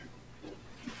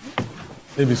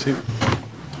ABC.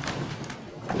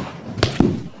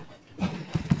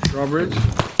 Drawbridge.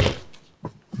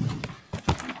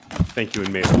 Thank you,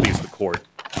 and may it please the court.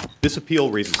 This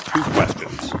appeal raises two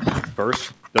questions.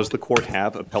 First, does the court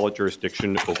have appellate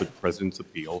jurisdiction over the president's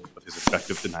appeal of his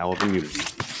effective denial of immunity?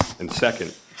 And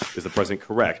second, is the president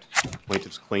correct?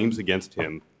 Plaintiff's claims against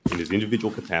him in his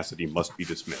individual capacity must be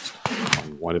dismissed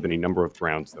on one of any number of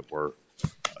grounds that were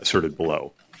asserted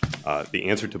below. The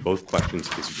answer to both questions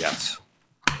is yes.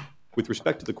 With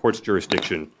respect to the court's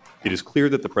jurisdiction, it is clear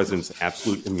that the president's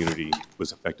absolute immunity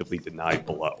was effectively denied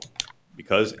below.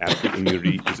 Because absolute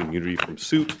immunity is immunity from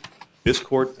suit, this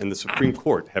court and the Supreme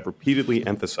Court have repeatedly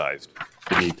emphasized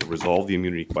the need to resolve the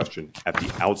immunity question at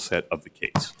the outset of the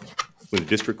case. When the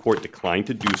district court declined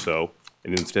to do so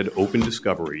and instead opened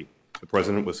discovery, the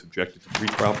president was subjected to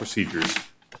pretrial procedures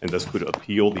and thus could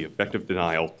appeal the effective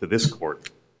denial to this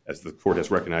court, as the court has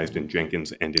recognized in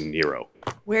Jenkins and in Nero.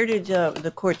 Where did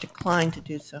the court decline to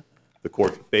do so? The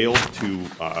court failed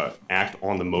to act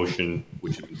on the motion,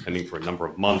 which had been pending for a number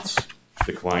of months,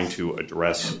 declined to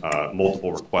address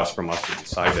multiple requests from us to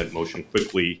decide that motion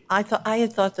quickly. I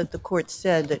had thought that the court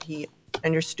said that he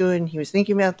understood and he was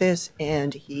thinking about this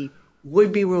and he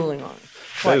would be ruling on it.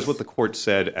 Twice. That is what the court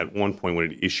said at one point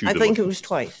when it issued I the think motion. it was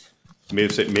twice.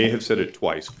 May have said it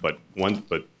twice, but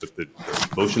the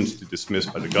motions to dismiss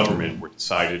by the government were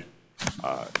decided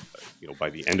by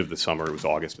the end of the summer. It was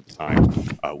August at the time.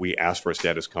 We asked for a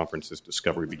status conference as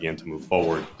discovery began to move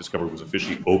forward. Discovery was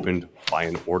officially opened by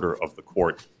an order of the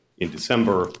court in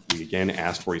December. We again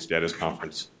asked for a status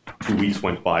conference. 2 weeks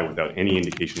went by without any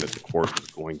indication that the court was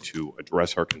going to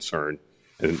address our concern.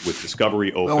 And with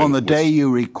discovery open... Well, on the day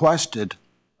you requested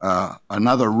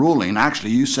another ruling,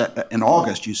 actually you said in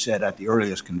August you said at the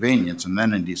earliest convenience, and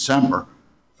then in December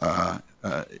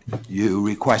you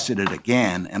requested it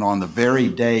again, and on the very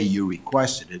day you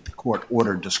requested it, the court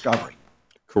ordered discovery.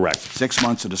 Correct. 6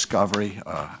 months of discovery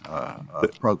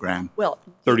program. Well,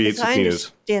 38 as I subpoenas.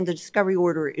 understand the discovery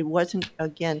order, it wasn't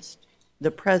against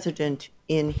the president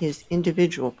in his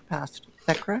individual capacity. Is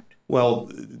that correct? Well,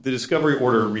 the discovery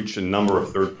order reached a number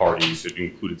of third parties. It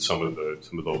included some of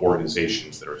the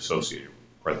organizations that are associated with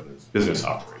the president's business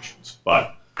operations.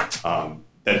 But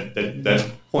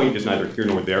that point is neither here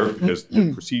nor there, because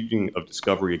the proceeding of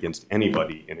discovery against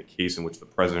anybody in a case in which the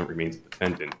president remains a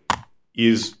defendant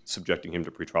is subjecting him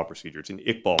to pretrial procedures. And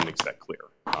Iqbal makes that clear.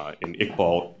 In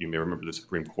Iqbal, you may remember the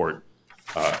Supreme Court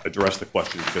addressed the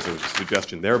question because there was a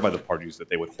suggestion there by the parties that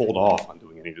they would hold off on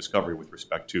doing any discovery with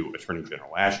respect to Attorney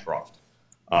General Ashcroft.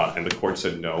 And the court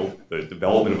said no. The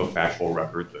development of a factual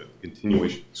record, the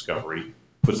continuation of discovery,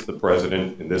 puts the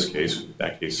president, in this case,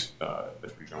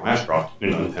 Attorney General Ashcroft,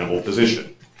 in an untenable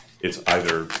position. It's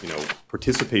either,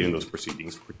 participate in those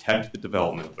proceedings, protect the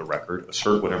development of the record,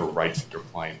 assert whatever rights that your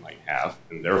client might have,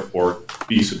 and therefore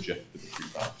be subjected to the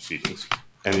pretrial proceedings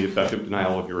and the effective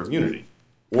denial of your immunity,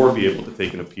 or be able to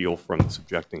take an appeal from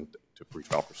subjecting to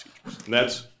pretrial procedures. And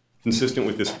that's consistent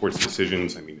with this court's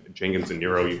decisions. I mean, Jenkins and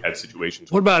Nero, you had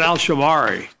situations. What about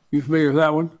Al-Shamari? You familiar with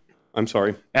that one? I'm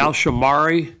sorry?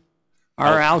 Al-Shamari?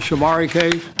 Our Al-Shamari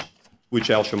case? Which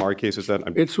Al-Shamari case is that?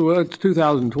 It's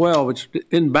 2012. It's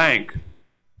in bank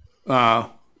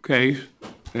case.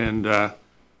 And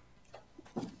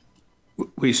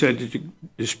we said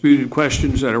that disputed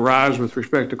questions that arise with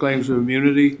respect to claims of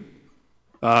immunity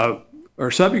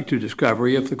are subject to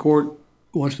discovery if the court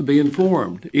wants to be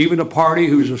informed. Even a party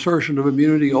whose assertion of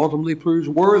immunity ultimately proves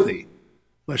worthy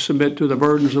must submit to the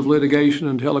burdens of litigation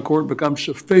until the court becomes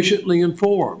sufficiently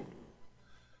informed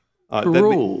to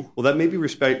rule. That may be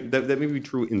that may be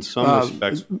true in some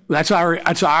respects. That's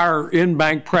our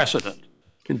in-bank precedent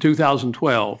in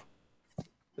 2012.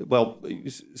 Well,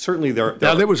 certainly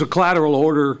there was a collateral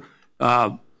order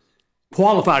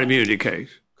qualified immunity case.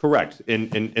 Correct.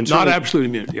 And not absolute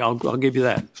immunity. I'll give you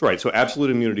that. That's right. So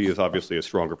absolute immunity is obviously a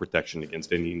stronger protection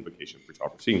against any invocation of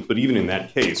pretrial proceedings. But even in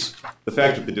that case, the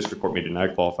fact that the district court may deny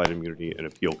qualified immunity and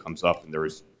appeal comes up and there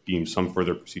is deemed some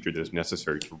further procedure that is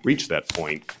necessary to reach that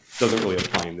point doesn't really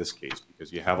apply in this case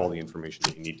because you have all the information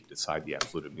that you need to decide the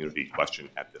absolute immunity question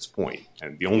at this point.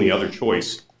 And the only other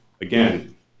choice,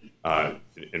 again, and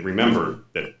remember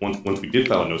that once we did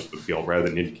file a notice of appeal, rather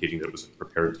than indicating that it was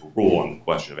prepared to rule on the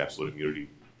question of absolute immunity,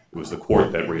 it was the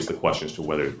court that raised the question as to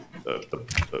whether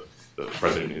the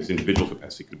president in his individual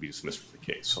capacity could be dismissed from the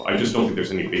case. So I just don't think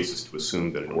there's any basis to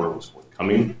assume that an order was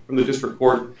forthcoming from the district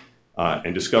court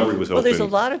and discovery was open. Well, there's a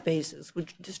lot of basis. The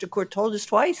district court told us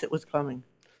twice it was coming.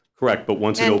 Correct, but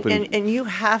once it opened... And you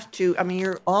have to, I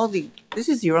mean, this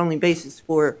is your only basis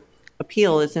for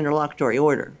appeal is interlocutory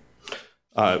order.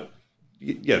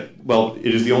 Yeah, well,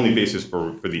 it is the only basis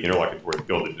for the interlocutory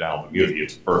appeal, the denial of immunity.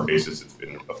 It's a firm basis. It's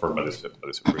been affirmed by the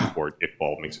Supreme Court.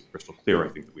 Iqbal makes it crystal clear, I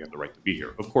think, that we have the right to be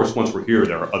here. Of course, once we're here,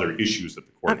 there are other issues that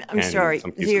the court can, I'm sorry. in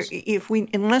some cases.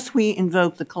 Unless we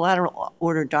invoke the collateral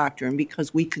order doctrine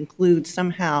because we conclude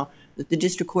somehow that the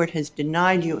district court has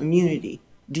denied you immunity,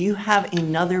 do you have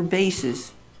another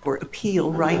basis for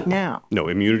appeal right now? No,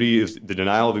 the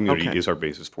denial of immunity is our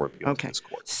basis for appeal to this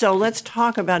court. So let's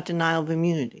talk about denial of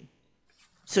immunity.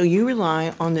 So you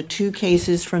rely on the two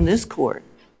cases from this court.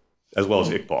 As well as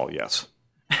Iqbal, yes.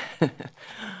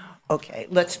 Okay,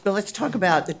 let's talk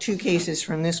about the two cases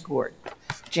from this court,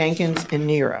 Jenkins and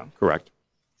Nero. Correct.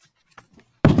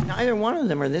 Neither one of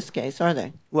them are this case, are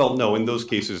they? Well, no, in those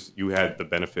cases, you had the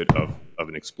benefit of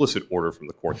an explicit order from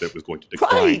the court that was going to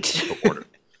decline Right. the order.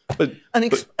 But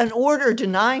An order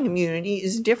denying immunity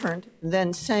is different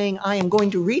than saying I am going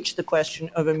to reach the question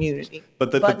of immunity,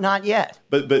 but not yet.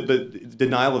 But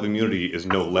denial of immunity is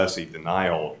no less a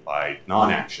denial by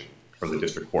non-action from the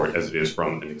district court as it is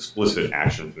from an explicit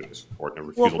action from the district court and a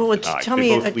refusal to deny. Tell They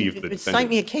me, both leave the cite defendant.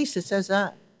 me a case that says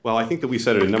that. Well, I think that we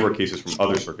cited a number of cases from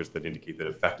other circuits that indicate that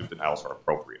effective denials are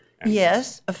appropriate. And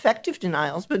Yes, effective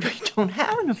denials, but we don't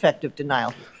have an effective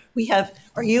denial. We have.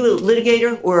 Are you a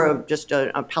litigator or just an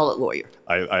appellate lawyer?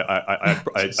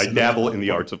 I dabble in the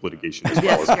arts of litigation as well.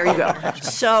 Yes, there you go.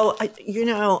 So,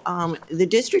 the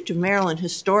District of Maryland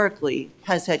historically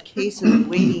has had cases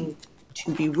waiting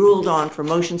to be ruled on for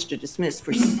motions to dismiss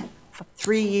for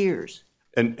 3 years.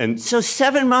 And So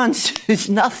 7 months is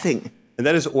nothing.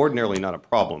 that is ordinarily not a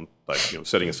problem, but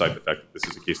setting aside the fact that this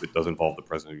is a case that does involve the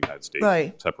President of the United States,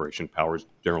 Right. separation of powers,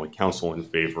 generally counsel in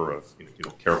favor of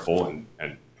careful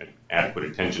and adequate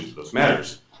attention to those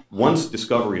matters. Once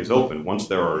discovery is open, once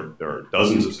there are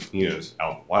dozens of subpoenas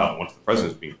out in the wild, once the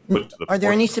President is being put to the Are there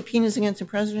court- any subpoenas against the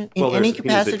president in Well, any there's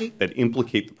subpoenas capacity? that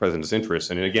implicate the President's interests,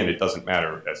 and again, it doesn't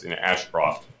matter. As in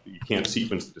Ashcroft, you can't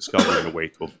sequence the discovery in a way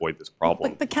to avoid this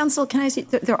problem. But counsel, can I say,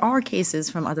 there are cases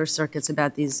from other circuits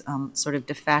about these sort of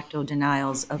de facto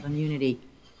denials of immunity.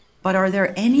 But are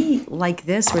there any like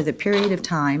this where the period of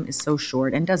time is so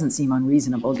short and doesn't seem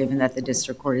unreasonable given that the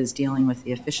district court is dealing with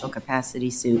the official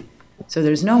capacity suit? So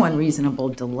there's no unreasonable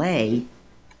delay.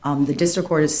 The district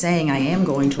court is saying, I am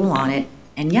going to rule on it.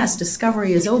 And yes,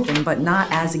 discovery is open, but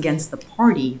not as against the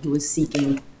party who is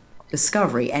seeking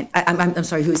discovery. And I'm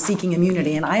sorry, who is seeking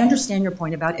immunity. And I understand your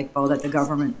point about Iqbal, that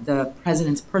the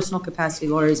president's personal capacity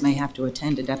lawyers may have to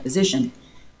attend a deposition.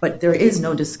 But there is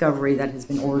no discovery that has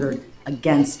been ordered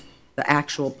against the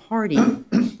actual party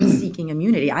seeking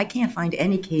immunity. I can't find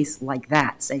any case like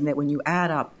that, saying that when you add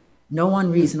up no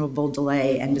unreasonable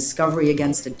delay and discovery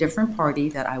against a different party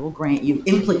that I will grant you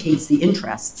implicates the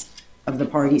interests of the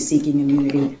party seeking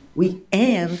immunity,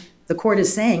 and the court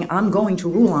is saying, I'm going to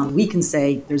rule on, we can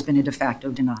say there's been a de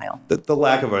facto denial. The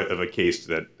lack of a case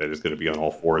that is going to be on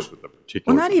all fours with the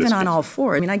particular... Well, not even on all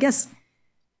fours. I mean, I guess...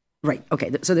 Right. Okay.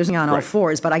 So there's on all Right.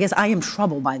 fours, but I guess I am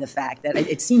troubled by the fact that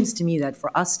it seems to me that for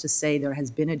us to say there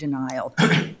has been a denial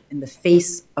in the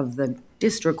face of the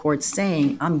district court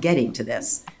saying, I'm getting to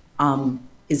this,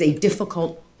 is a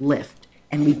difficult lift.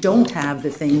 And we don't have the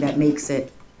thing that makes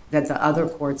it that the other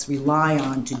courts rely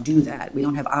on to do that. We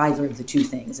don't have either of the two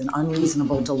things, an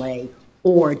unreasonable delay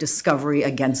or discovery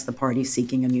against the party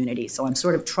seeking immunity. So I'm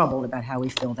sort of troubled about how we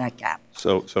fill that gap.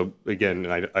 So again,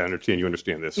 and I understand you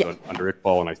understand this, Yeah. under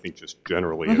Iqbal, and I think just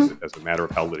generally as a matter of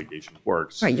how litigation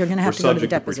works, Right, you're gonna have we're to go to the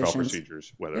subject to pretrial depositions.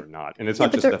 procedures, whether or not. And it's Yeah,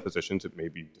 not but just there- depositions, it may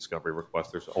be discovery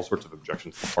requests. There's all sorts of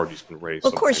objections the parties can raise.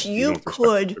 Of course, sometimes, you even with respect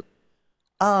could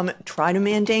to- try to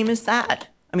mandamus that.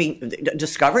 I mean, the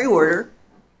discovery order,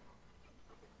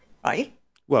 right?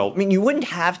 Well, I mean, you wouldn't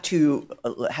have to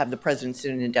have the president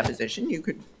sit in a deposition. You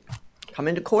could come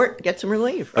into court, get some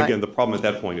relief, right? again, the problem at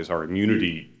that point is our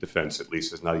immunity defense, at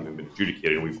least, has not even been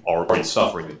adjudicated, and we've already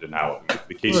suffering the denial of immunity.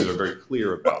 The cases are very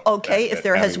clear about Okay, that if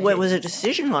there having was a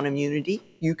decision on immunity,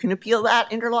 you can appeal that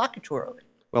interlocutorily.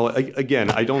 Well,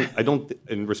 again, I don't,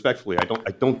 and respectfully, I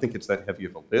don't think it's that heavy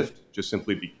of a lift, just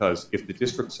simply because if the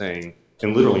district's saying,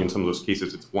 and literally in some of those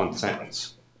cases, it's one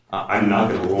sentence, I'm not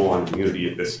going to rule on immunity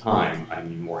at this time, I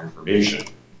need more information,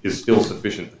 is still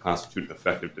sufficient to constitute an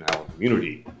effective denial of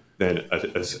immunity than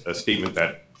a statement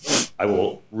that I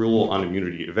will rule on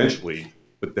immunity eventually,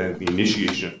 but then the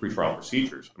initiation of pretrial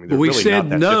procedures. I mean, they're We really said not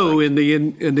that no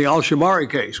different. in the Al-Shamari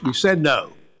case. We said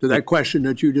no to that question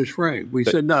that you just framed. We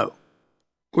said no.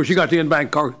 Of course, you got the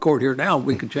in-bank court here now.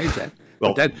 We can change that.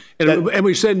 Well, And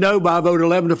we said no by a vote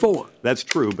 11-4. That's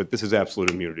true, but this is absolute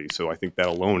immunity, so I think that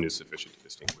alone is sufficient to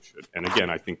distinguish it. And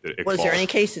again, I think that Was there any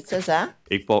case that says that?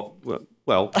 Iqbal,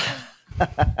 well,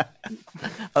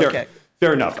 Okay.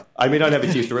 Fair enough. I may not have a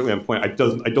case directly on point. I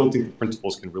don't think the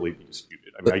principles can really be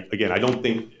disputed. I mean, I don't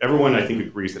think everyone, I think,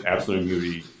 agrees that absolute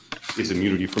immunity is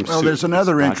immunity from suit. Well, there's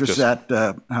another It's not interest just-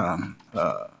 that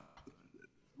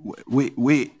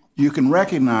you can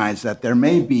recognize that there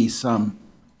may be some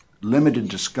limited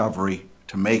discovery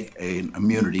to make an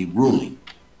immunity ruling,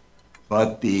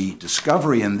 but the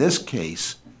discovery in this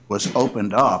case was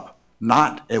opened up.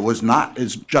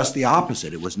 It's just the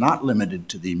opposite. It was not limited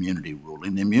to the immunity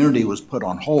ruling. The immunity was put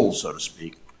on hold, so to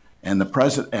speak, and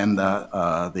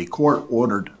the court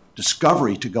ordered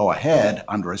discovery to go ahead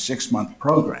under a 6-month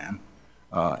program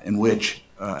in which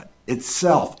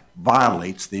itself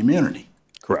violates the immunity.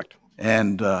 Correct.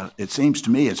 And it seems to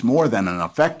me it's more than an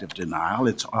effective denial.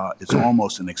 It's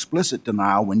almost an explicit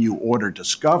denial when you order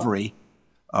discovery,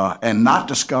 and not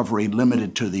discovery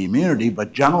limited to the immunity,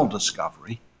 but general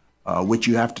discovery, which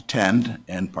you have to tend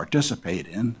and participate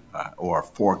in or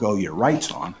forego your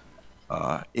rights on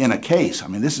in a case. I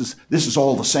mean, this is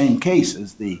all the same case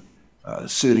as the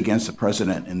suit against the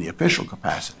president in the official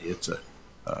capacity.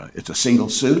 It's a single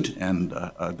suit, and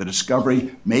the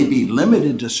discovery may be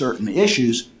limited to certain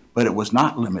issues, but it was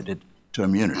not limited to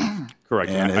immunity. Correct.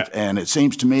 And it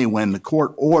seems to me when the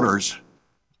court orders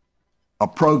a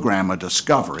program of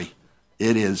discovery,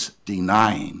 it is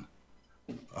denying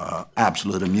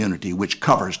absolute immunity, which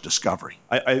covers discovery.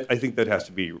 I think that has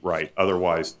to be right.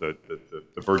 Otherwise, the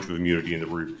virtue of immunity and the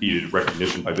repeated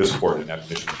recognition by this court and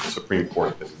admonition of the Supreme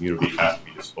Court that immunity has to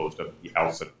be disposed of at the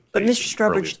outset. But Mr.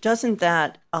 Strawbridge, doesn't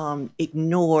that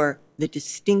ignore the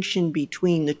distinction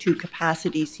between the two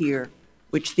capacities here,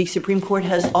 which the Supreme Court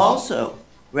has also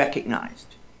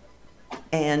recognized?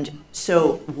 And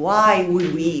so why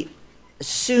would we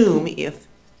assume if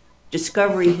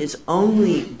discovery has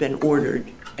only been ordered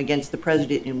against the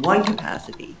president in one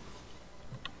capacity,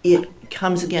 it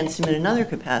comes against him in another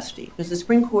capacity? Because the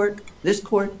Supreme Court, this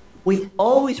court, we've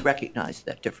always recognized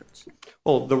that difference.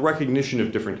 Well, the recognition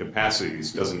of different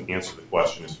capacities doesn't answer the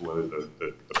question as to whether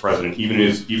the president, even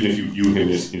if you view him in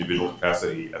his individual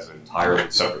capacity as an entirely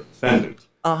separate defendant,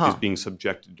 is being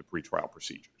subjected to pretrial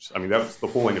procedures. I mean, that's the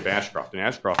whole point of Ashcroft. In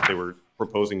Ashcroft, they were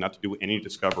proposing not to do any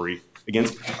discovery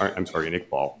against, I'm sorry, in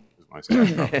Iqbal, is when I say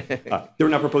Ashcroft. They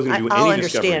were not proposing to do I'll any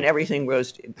discovery understand everything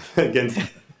Rose did.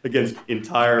 against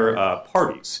entire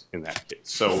parties in that case.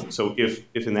 So if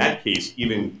in that case,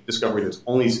 even discovery that's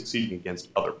only succeeding against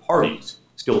other parties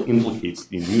still implicates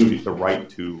the immunity, the right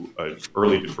to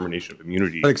early determination of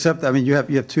immunity. But except, I mean, you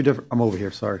have two different, I'm over here,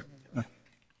 sorry.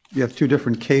 You have two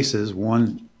different cases,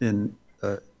 one in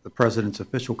the president's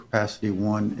official capacity,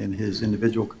 one in his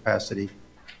individual capacity.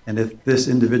 And if this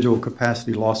individual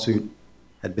capacity lawsuit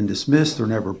had been dismissed or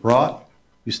never brought,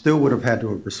 you still would have had to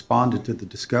have responded to the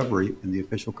discovery in the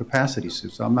official capacity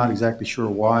suit. So I'm not exactly sure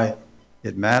why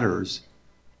it matters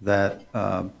that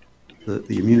the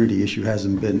immunity issue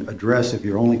hasn't been addressed if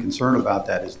your only concern about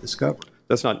that is discovery.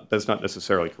 That's not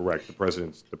necessarily correct. The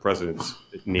president's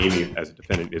naming as a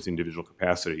defendant in his individual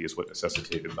capacity is what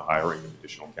necessitated the hiring of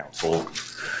additional counsel,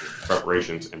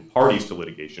 preparations, and parties to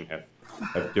litigation have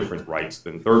different rights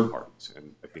than third parties.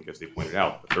 And I think, as they pointed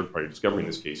out, the third party discovery in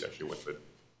this case actually went with a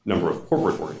number of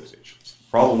corporate organizations.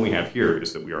 The problem we have here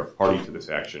is that we are a party to this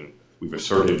action. We've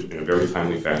asserted in a very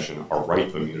timely fashion our right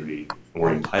to immunity, and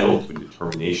we're entitled to a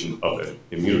determination of that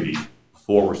immunity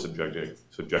before we're subjected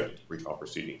to pretrial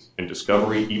proceedings. And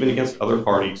discovery, even against other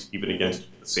parties, even against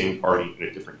the same party in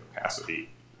a different capacity,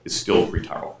 is still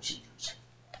pretrial procedures.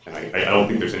 And I don't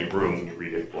think there's any room when you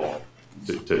read it law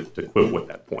to quibble with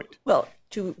that point. Well,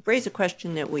 to raise a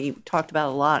question that we talked about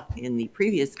a lot in the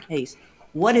previous case,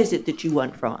 what is it that you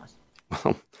want from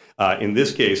us? In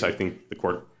this case, I think the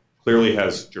court clearly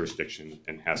has jurisdiction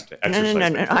and has to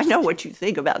exercise No. I know what you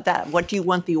think about that. What do you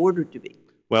want the order to be?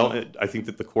 Well, I think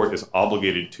that the court is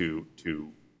obligated to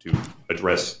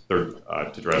address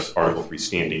Article 3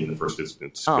 standing in the first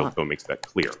instance. Guilfo makes that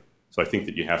clear. So I think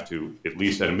that you have to, at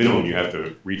least at a minimum, you have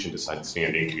to reach and decide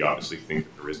standing. We obviously think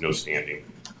that there is no standing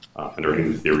under any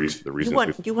of the theories for the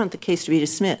reasons You want the case to be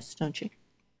dismissed, don't you?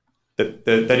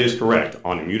 That is correct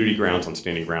on immunity grounds, on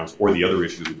standing grounds, or the other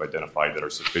issues we've identified that are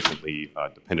sufficiently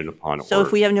dependent upon. So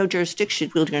if we have no jurisdiction,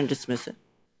 we're going to dismiss it.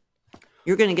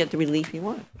 You're going to get the relief you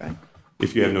want, right?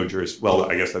 If you have no jurisdiction,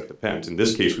 well, I guess that depends. In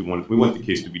this case, we want the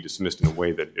case to be dismissed in a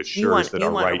way that assures that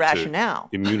our right to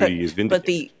immunity is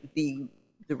vindicated. But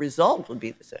the result would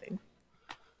be the same.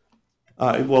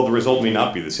 Well, the result may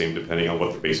not be the same depending on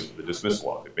what the basis of the dismissal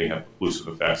are. It may have preclusive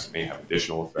effects. It may have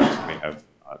additional effects. It may have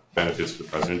benefits to the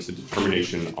president's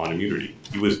determination on immunity.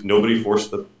 Nobody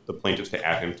forced the plaintiffs to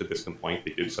add him to this complaint.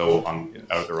 They did so out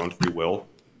of their own free will.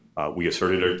 We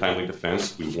asserted our timely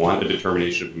defense. We want a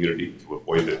determination of immunity to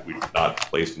avoid that we're not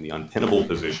placed in the untenable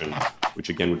position, which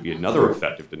again would be another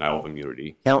effective denial of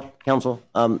immunity. Counsel,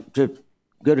 to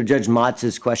go to Judge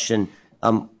Motz's question,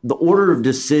 the order of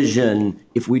decision,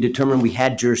 if we determine we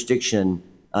had jurisdiction,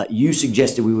 you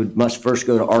suggested we must first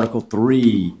go to Article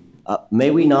 3.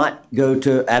 May we not go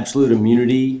to absolute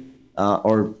immunity,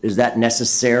 or does that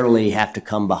necessarily have to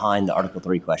come behind the Article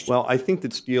 3 question? Well, I think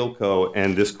that Steele Co.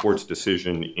 and this court's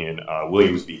decision in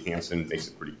Williams v. Hansen makes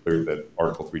it pretty clear that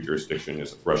Article 3 jurisdiction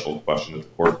is a threshold question that the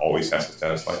court always has to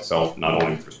satisfy itself, not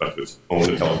only with respect to its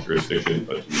own appellate jurisdiction,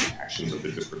 but to the actions of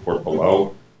the district court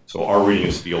below. So our reading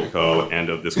of Steele Co. and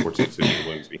of this court's decision in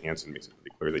Williams v. Hansen makes it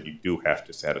pretty clear that you do have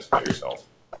to satisfy yourself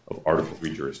of Article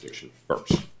 3 jurisdiction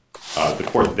first. The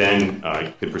court then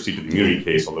could proceed to the immunity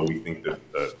case, although we think that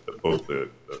both the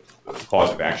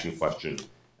cause of action question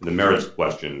and the merits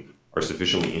question are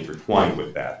sufficiently intertwined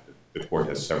with that. The court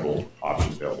has several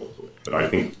options available to it. But I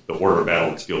think the order of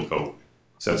battle that Steele Co.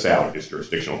 sets out is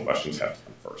jurisdictional questions have to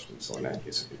come first. And so in that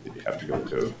case, you have to go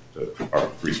to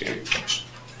Article 3 standing first.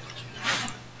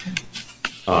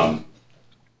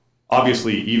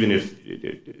 Obviously, even if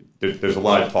there's a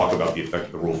lot of talk about the effect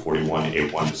of the Rule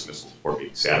 41A1 dismissal before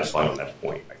being satisfied on that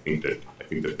point, I think that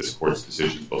this court's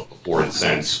decisions, both before and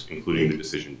since, including the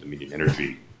decision to Dominion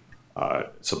Energy,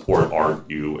 support our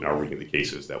view and our reading of the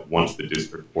cases that once the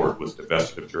district court was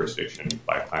divested of jurisdiction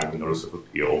by a timely notice of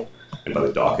appeal and by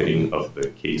the docketing of the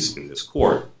case in this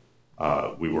court,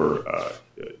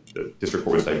 the district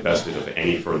court was divested of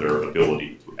any further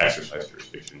ability to exercise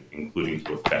jurisdiction, including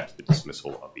to effect the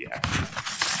dismissal of the action.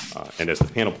 And as the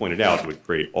panel pointed out, it would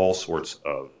create all sorts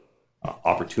of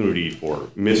opportunity for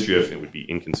mischief. It would be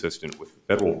inconsistent with the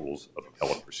federal rules of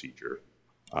appellate procedure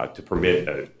to permit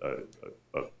a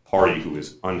party who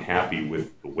is unhappy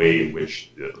with the way in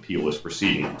which the appeal is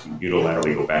proceeding to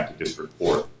unilaterally go back to district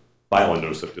court, file a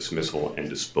notice of dismissal, and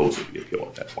dispose of the appeal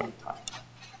at that point in time.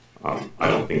 I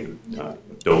don't think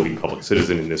Adobe Public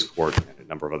Citizen in this court and a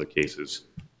number of other cases,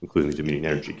 including the Dominion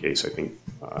Energy case, I think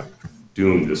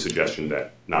doomed the suggestion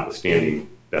that notwithstanding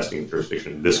vesting of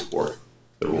jurisdiction in this court,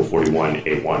 the Rule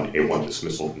 41A1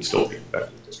 dismissal can still take effect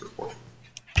in the district court.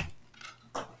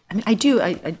 I mean, I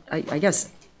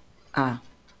guess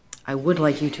I would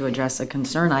like you to address a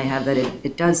concern I have that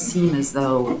it does seem as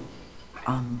though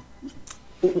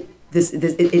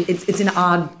it's an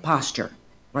odd posture,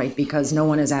 right? Because no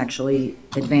one is actually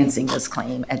advancing this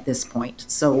claim at this point.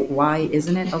 So why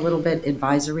isn't it a little bit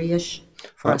advisory-ish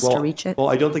for us to reach it? Well,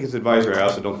 I don't think it's advisory. I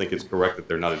also don't think it's correct that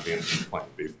they're not advancing the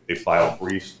claim. They filed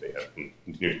briefs. They have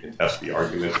continued to contest the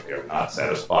argument. They are not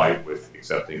satisfied with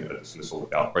accepting a dismissal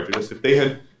without prejudice. If they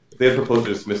had proposed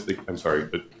to dismiss the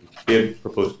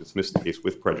case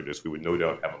with prejudice, we would no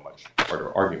doubt have a much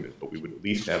harder argument, but we would at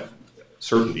least have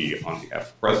certainty on behalf of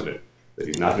the president that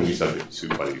he's not going to be subject to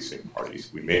suit by these same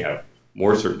parties. We may have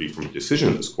more certainty from a decision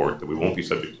of this court that we won't be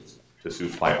subject to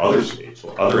suit by other states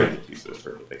or other entities that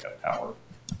assert that they have power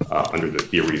under the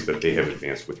theories that they have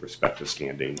advanced with respect to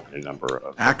standing a number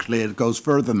of... Actually, it goes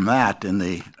further than that in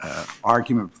the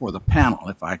argument before the panel,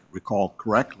 if I recall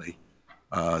correctly.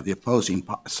 The opposing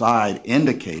side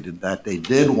indicated that they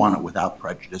did want it without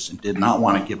prejudice and did not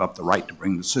want to give up the right to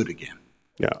bring the suit again.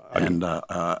 Yeah,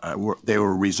 they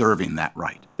were reserving that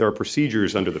right. There are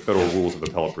procedures under the federal rules of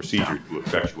appellate procedure to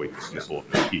effectuate dismissal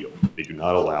of an appeal. They do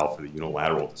not allow for the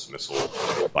unilateral dismissal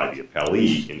by the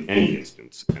appellee in any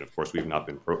instance. And of course, we have not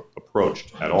been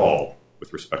approached at all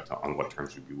with respect to on what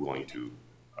terms we'd be willing to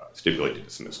stipulate the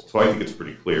dismissal. So I think it's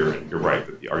pretty clear, and you're right,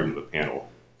 that the argument of the panel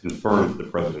confirmed the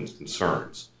president's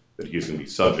concerns that he is going to be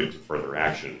subject to further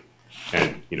action.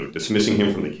 And, dismissing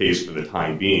him from the case for the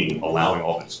time being, allowing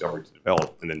all the discovery to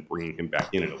develop, and then bringing him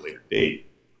back in at a later date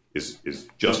is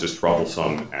just as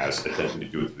troublesome as attempting to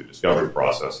do it through the discovery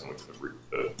process, in which the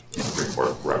Supreme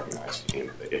Court recognized in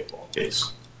the Iqbal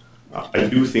case. I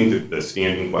do think that the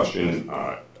standing question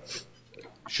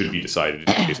should be decided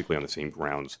basically on the same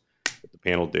grounds that the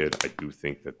panel did. I do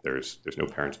think that there's no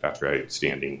parents patriae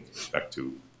standing with respect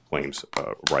to claims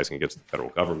arising against the federal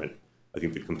government. I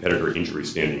think the competitor injury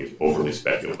standing is overly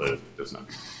speculative. It does not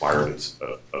require an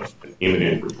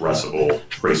imminent, redressable,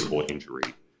 traceable injury.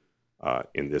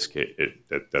 In this case,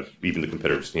 that even the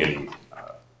competitor standing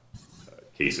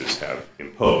cases have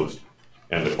imposed,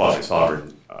 and the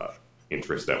quasi-sovereign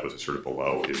interest that was asserted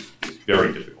below is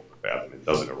very difficult to fathom. It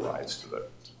doesn't arise to the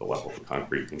level of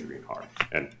concrete injury and harm.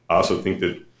 And I also think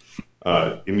that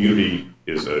immunity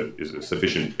is a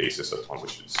sufficient basis upon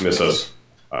which to dismiss us,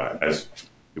 as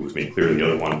it was made clear in the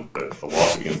other one that the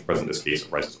lawsuit against the president in this case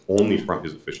arises only from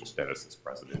his official status as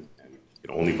president and can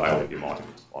only violate the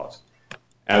Emoluments Clause.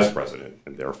 as president,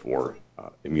 and therefore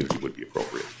immunity would be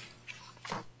appropriate.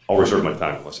 I'll reserve my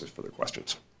time unless there's further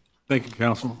questions. Thank you,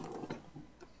 Counsel.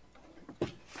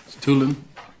 Mr. Tulin.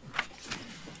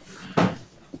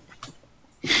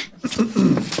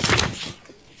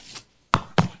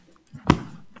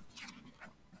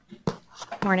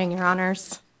 Good morning, Your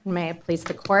Honors, and may it please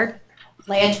the Court.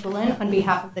 Leah Tulin on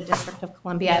behalf of the District of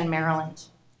Columbia and Maryland.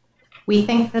 We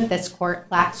think that this Court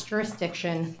lacks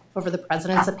jurisdiction over the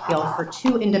President's appeal for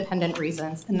two independent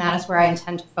reasons, and that is where I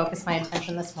intend to focus my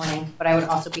attention this morning, but I would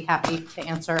also be happy to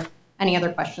answer any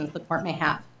other questions the Court may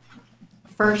have.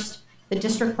 First, the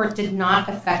District Court did not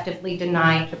effectively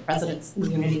deny the President's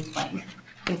immunity claim.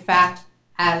 In fact,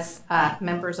 as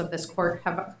members of this Court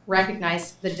have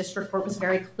recognized, the District Court was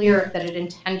very clear that it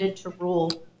intended to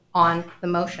rule on the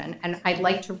motion. And I'd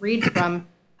like to read from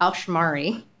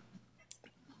Al-Shamari.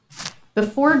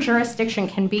 Before jurisdiction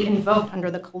can be invoked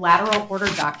under the collateral order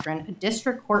doctrine, a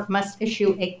district court must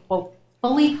issue a, quote,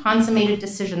 fully consummated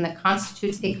decision that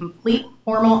constitutes a complete,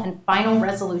 formal, and final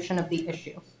resolution of the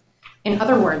issue. In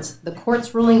other words, the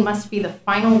court's ruling must be the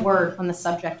final word on the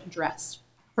subject addressed.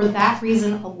 For that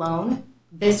reason alone,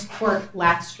 this court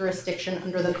lacks jurisdiction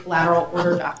under the collateral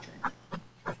order doctrine.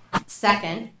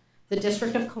 Second, the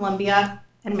District of Columbia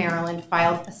and Maryland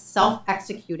filed a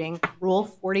self-executing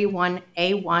Rule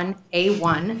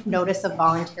 41A1A1 Notice of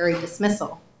Voluntary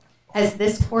Dismissal. As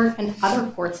this court and other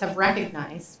courts have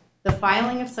recognized, the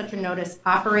filing of such a notice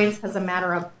operates as a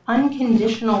matter of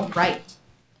unconditional right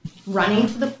running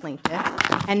to the plaintiff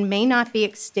and may not be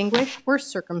extinguished or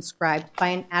circumscribed by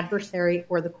an adversary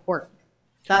or the court.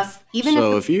 Thus, even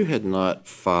if you had not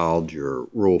filed your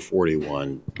Rule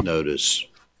 41 notice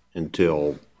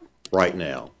until right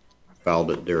now,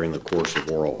 filed it during the course of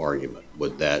oral argument,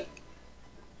 would that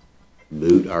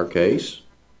moot our case?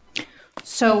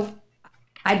 So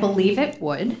I believe it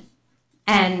would,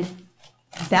 and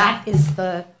that is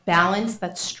the balance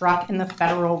that's struck in the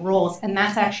federal rules, and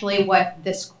that's actually what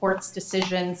this court's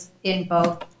decisions in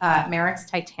both Merrick's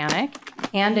Titanic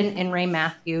and in Ray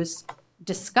Matthews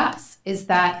discuss, is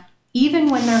that even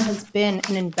when there has been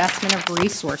an investment of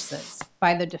resources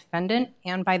by the defendant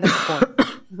and by the court,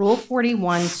 Rule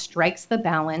 41 strikes the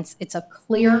balance. It's a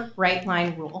clear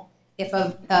right-line rule. If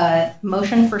a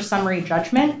motion for summary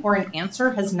judgment or an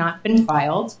answer has not been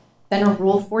filed, then a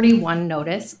Rule 41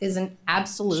 notice is an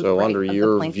absolute So right under of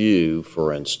your the plaintiff. view,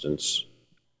 for instance,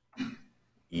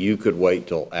 you could wait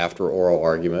till after oral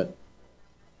argument,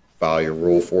 file your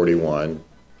Rule 41,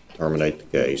 terminate the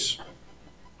case.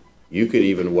 You could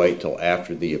even wait till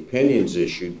after the opinion's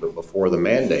issued, but before the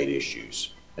mandate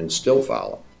issues, and still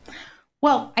file it.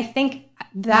 Well, I think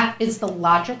that is the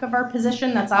logic of our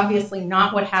position. That's obviously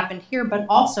not what happened here, but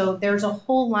also there's a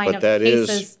whole line of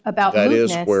cases about mootness. That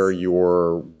is where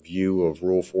your view of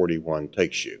Rule 41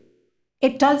 takes you.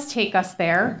 It does take us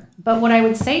there, but what I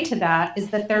would say to that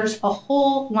is that there's a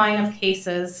whole line of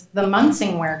cases, the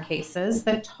Munsingware cases,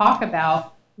 that talk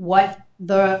about what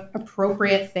the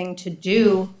appropriate thing to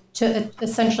do to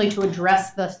essentially to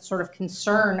address the sort of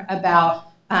concern about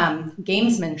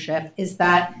gamesmanship is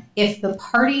that if the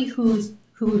party who's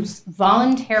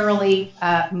voluntarily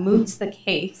moots the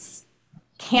case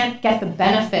can't get the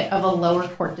benefit of a lower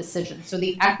court decision. So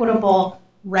the equitable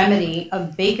remedy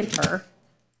of vacatur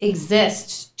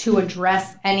exists to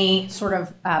address any sort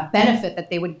of benefit that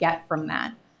they would get from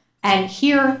that. And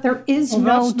here, there is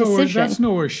no decision. That's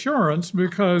no assurance,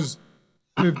 because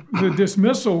the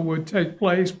dismissal would take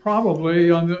place probably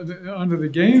under the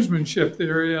gamesmanship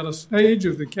theory at a stage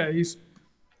of the case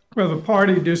where the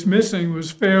party dismissing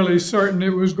was fairly certain it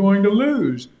was going to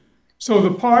lose. So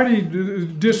the party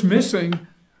dismissing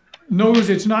knows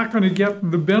it's not going to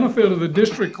get the benefit of the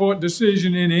district court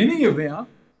decision in any event,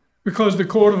 because the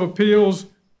Court of Appeals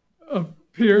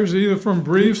appears, either from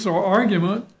briefs or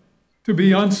argument, to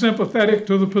be unsympathetic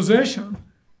to the position.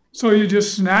 So you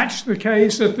just snatch the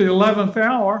case at the 11th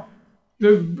hour.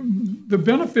 The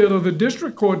benefit of the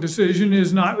district court decision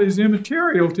is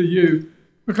immaterial to you,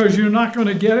 because you're not going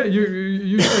to get it.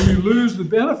 You say you lose the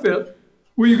benefit.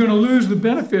 Well, you're going to lose the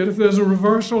benefit if there's a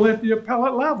reversal at the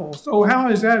appellate level. So how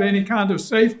is that any kind of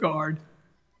safeguard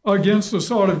against the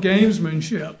sort of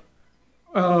gamesmanship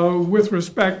with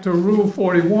respect to Rule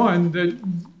 41 that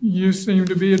you seem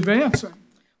to be advancing?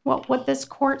 Well, what this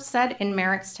court said in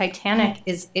Merrick's Titanic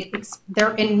is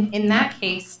in that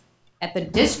case, at the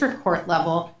district court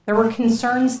level, there were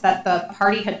concerns that the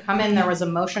party had come in. There was a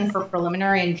motion for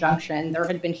preliminary injunction. There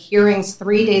had been hearings,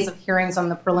 3 days of hearings on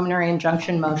the preliminary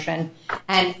injunction motion.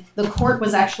 And the court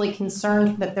was actually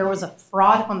concerned that there was a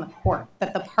fraud on the court,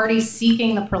 that the party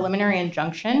seeking the preliminary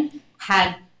injunction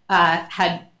had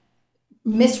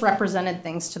misrepresented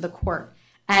things to the court.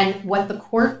 And what the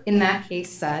court in that case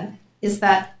said is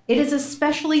that it is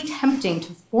especially tempting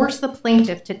to force the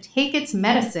plaintiff to take its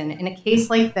medicine in a case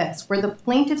like this, where the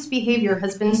plaintiff's behavior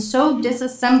has been so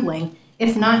disassembling,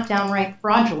 if not downright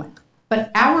fraudulent. But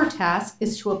our task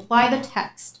is to apply the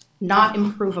text, not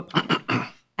improve upon it.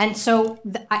 And so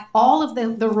all of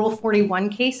the Rule 41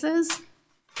 cases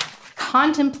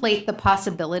contemplate the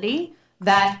possibility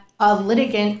that a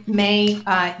litigant may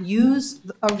use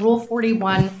a Rule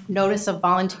 41 notice of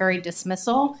voluntary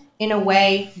dismissal in a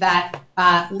way that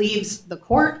leaves the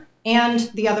court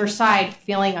and the other side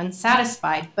feeling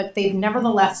unsatisfied, but they've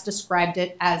nevertheless described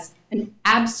it as an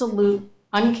absolute,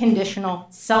 unconditional,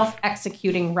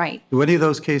 self-executing right. Do any of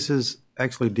those cases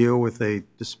actually deal with a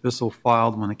dismissal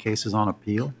filed when a case is on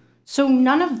appeal? So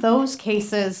none of those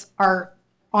cases are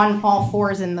on all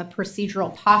fours in the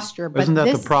procedural posture. But isn't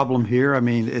that the problem here? I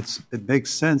mean, it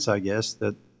makes sense, I guess,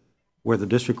 that where the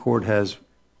district court has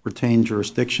retained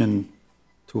jurisdiction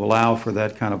to allow for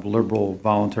that kind of liberal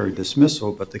voluntary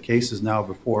dismissal, but the case is now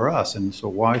before us. And so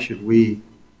why should we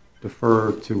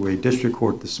defer to a district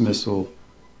court dismissal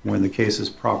when the case is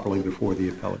properly before the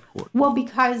appellate court? Well,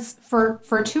 because for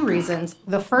two reasons.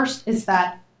 The first is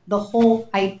that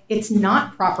it's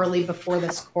not properly before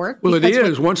this court. Well, it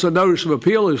is. Once the notice of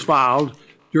appeal is filed,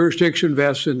 jurisdiction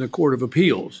vests in the Court of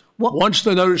Appeals. Once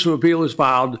the notice of appeal is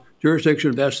filed,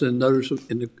 jurisdiction vests in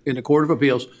the Court of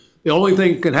Appeals. The only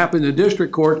thing that can happen in the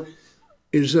district court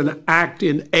is an act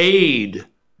in aid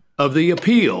of the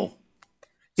appeal.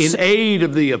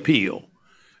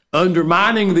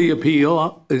 Undermining the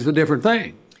appeal is a different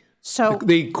thing. So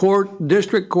the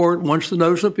district court, once the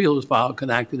notice of appeal is filed,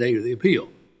 can act in aid of the appeal.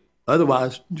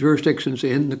 Otherwise, jurisdiction's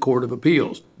in the Court of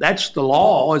Appeals. That's the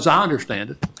law, as I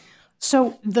understand it.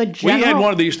 So we had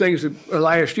one of these things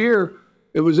last year.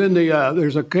 It was in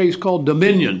there's a case called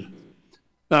Dominion,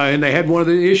 and they had one of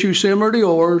the issues similar to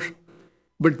yours,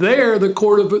 but there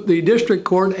the district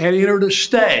court had entered a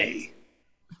stay,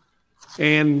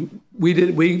 and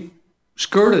we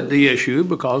skirted the issue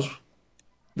because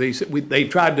they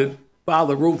tried to file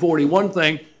the Rule 41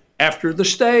 thing after the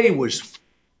stay was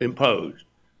imposed.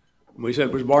 We said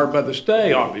it was barred by the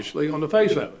stay, obviously, on the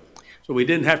face of it. So we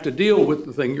didn't have to deal with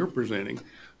the thing you're presenting.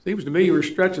 Seems to me you were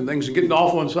stretching things and getting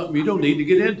off on something you don't need to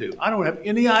get into. I don't have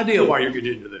any idea why you're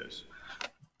getting into this.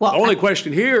 Well, the only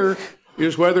question here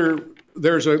is whether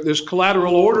this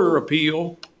collateral order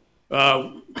appeal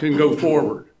can go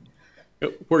forward,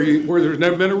 where there's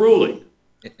never been a ruling.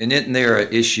 And isn't there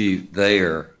an issue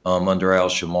there under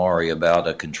Al-Shamari about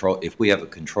if we have a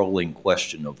controlling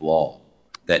question of law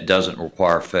that doesn't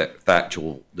require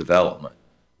factual development?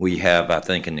 We have, I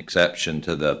think, an exception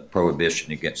to the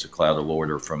prohibition against a collateral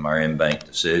order from our in-bank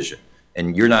decision.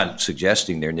 And you're not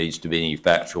suggesting there needs to be any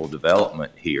factual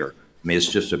development here. I mean,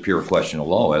 it's just a pure question of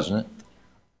law, isn't it?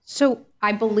 So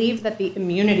I believe that the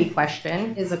immunity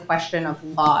question is a question of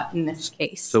law in this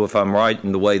case. So if I'm right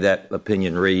in the way that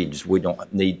opinion reads, we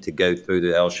don't need to go through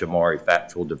the Al-Shamari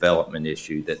factual development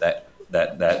issue that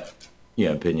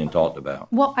opinion talked about.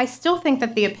 Well, I still think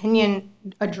that the opinion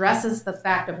addresses the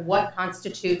fact of what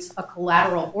constitutes a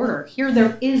collateral order. Here,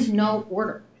 there is no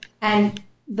order. And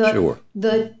the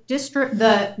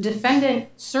defendant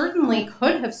certainly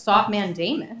could have sought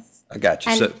mandamus. I got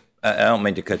you. So I don't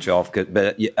mean to cut you off,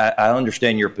 but I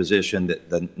understand your position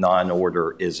that the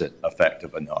non-order isn't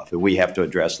effective enough. And we have to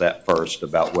address that first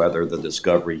about whether the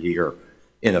discovery here,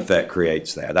 in effect,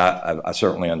 creates that. I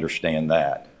certainly understand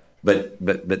that. But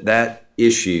that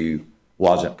issue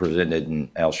wasn't presented in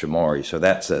Al-Shamari, so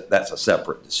that's a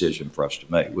separate decision for us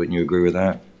to make. Wouldn't you agree with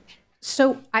that?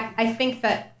 So I think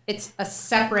that it's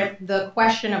the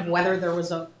question of whether there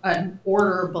was an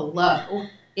order below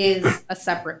is a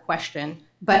separate question.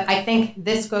 But I think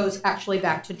this goes actually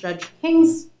back to Judge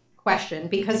King's question,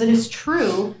 because it is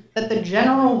true that the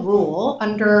general rule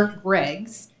under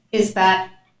Griggs is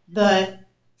that the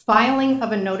filing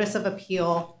of a notice of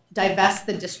appeal divests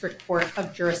the district court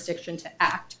of jurisdiction to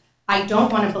act. I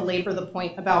don't want to belabor the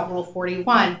point about Rule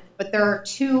 41, but there are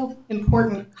two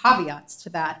important caveats to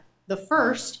that. The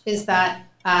first is that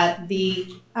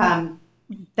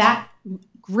that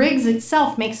Griggs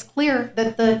itself makes clear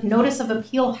that the notice of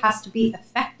appeal has to be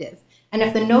effective. And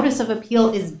if the notice of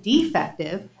appeal is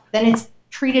defective, then it's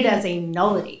treated as a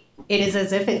nullity. It is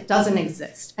as if it doesn't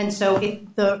exist. And so if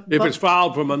it's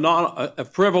filed from a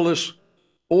frivolous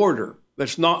order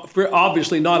that's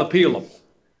obviously not appealable,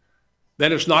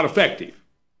 then it's not effective.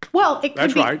 Well, it could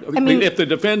That's be, right. I mean, if the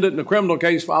defendant in a criminal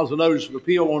case files a notice of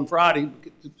appeal on Friday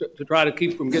to try to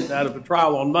keep from getting out of the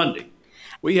trial on Monday,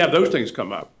 we have those things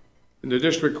come up, and the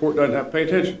district court doesn't have to pay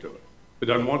attention to it. It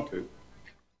doesn't want to.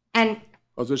 And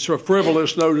because it's a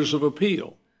frivolous notice of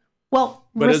appeal. Well,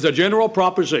 But as a general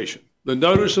proposition, the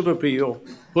notice of appeal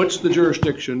puts the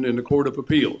jurisdiction in the Court of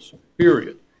Appeals,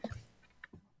 period.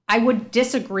 I would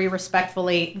disagree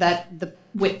respectfully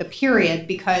with the period,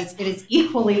 because it is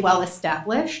equally well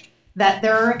established that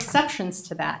there are exceptions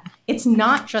to that. It's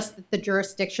not just that the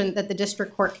jurisdiction that the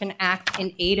district court can act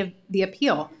in aid of the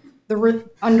appeal.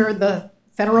 Under the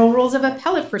federal rules of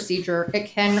appellate procedure, it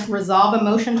can resolve a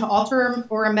motion to alter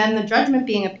or amend the judgment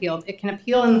being appealed. It can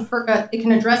it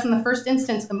can address in the first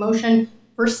instance a motion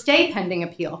for stay pending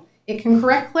appeal. It can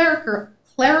correct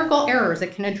clerical errors.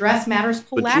 It can address matters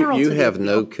collateral But to you the have appeal.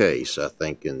 no case, I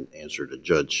think, in answer to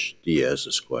Judge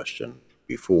Diaz's question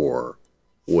before,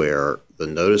 where the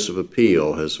notice of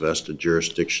appeal has vested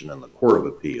jurisdiction in the Court of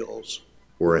Appeals,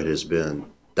 where it has been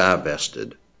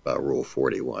divested by Rule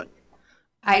 41.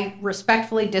 I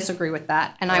respectfully disagree with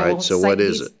that, and I All right, will so cite what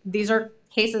is these. it? These are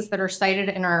cases that are cited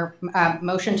in our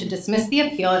motion to dismiss the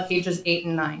appeal at pages 8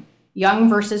 and 9. Young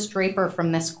versus Draper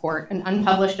from this court, an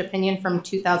unpublished opinion from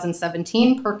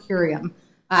 2017 per curiam.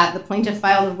 The plaintiff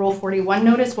filed a Rule 41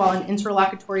 notice while an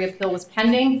interlocutory appeal was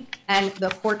pending, and the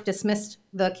court dismissed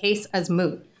the case as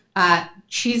moot.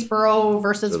 Cheeseboro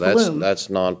versus So Bloom. that's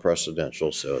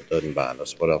non-precedential, so it doesn't bind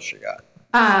us. What else you got?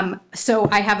 So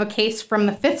I have a case from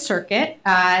the Fifth Circuit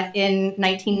in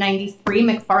 1993,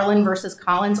 McFarland versus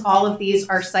Collins. All of these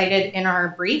are cited in our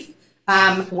brief,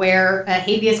 where a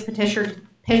habeas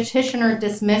petitioner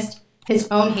dismissed his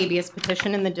own habeas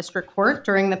petition in the district court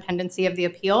during the pendency of the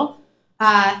appeal.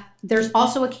 There's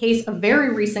also a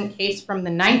very recent case from the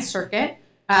Ninth Circuit.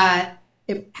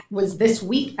 It was this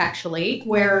week, actually,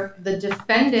 where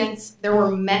there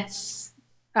were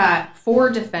 4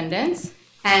 defendants,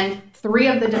 and 3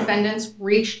 of the defendants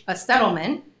reached a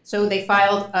settlement, so they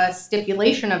filed a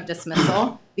stipulation of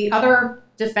dismissal. The other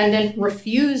defendant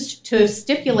refused to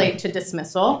stipulate to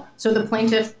dismissal, so the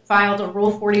plaintiff filed a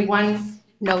Rule 41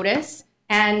 notice,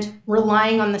 and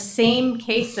relying on the same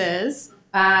cases,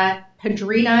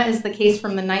 Padrina is the case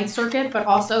from the Ninth Circuit, but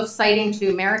also citing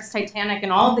to Merrick's Titanic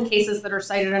and all of the cases that are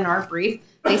cited in our brief,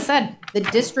 they said the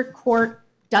district court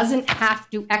doesn't have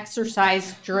to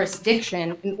exercise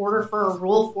jurisdiction in order for a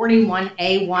Rule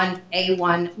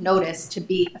 41A1 notice to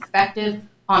be effective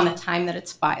on the time that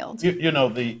it's filed. You know,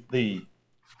 the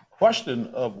question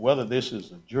of whether this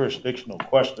is a jurisdictional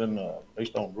question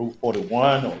based on Rule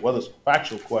 41 or whether it's a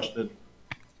factual question,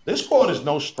 this court is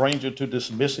no stranger to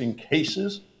dismissing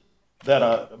cases that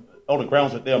are on the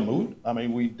grounds that they're moot. I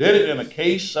mean, we did it in a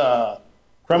case,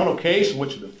 criminal case, in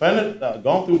which the defendant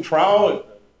gone through trial,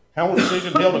 panel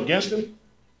decision held against him,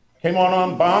 came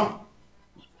on bond,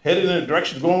 headed in the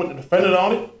direction of going with the defendant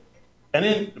on it, and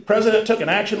then the president took an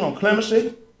action on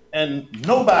clemency, and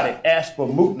nobody asked for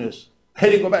mootness. They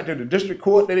didn't go back to the district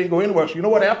court, they didn't go anywhere. So you know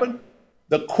what happened?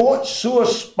 The court sua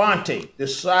sponte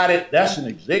decided that's an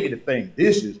executive thing,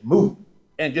 this is moot,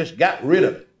 and just got rid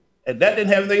of it. And that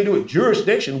didn't have anything to do with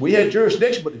jurisdiction. We had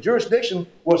jurisdiction, but the jurisdiction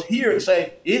was here to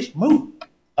say it's moot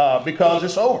because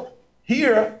it's over.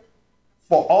 Here,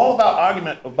 for all of our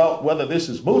argument about whether this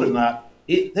is moot or not,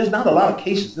 there's not a lot of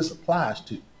cases this applies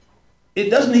to. It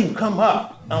doesn't even come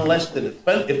up unless if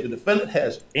the defendant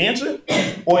has answered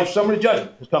or if summary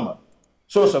judgment has come up.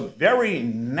 So it's a very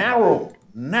narrow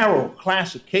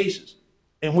class of cases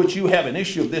in which you have an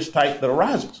issue of this type that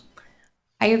arises.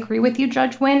 I agree with you,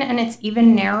 Judge Wynn, and it's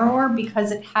even narrower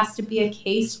because it has to be a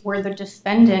case where the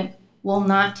defendant will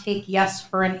not take yes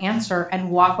for an answer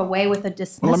and walk away with a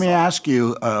dismissal. Well, let me ask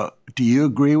you, do you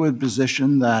agree with the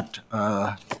position that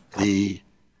the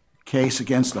case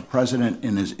against the president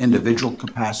in his individual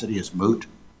capacity is moot?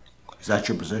 Is that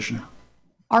your position?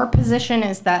 Our position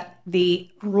is that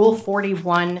the Rule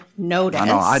 41 notice...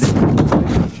 No, I didn't.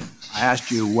 I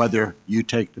asked you whether you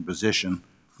take the position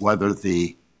whether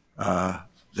this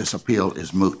appeal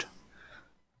is moot.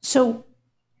 So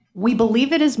we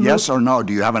believe it is moot. Yes or no?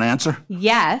 Do you have an answer?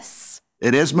 Yes.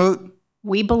 It is moot?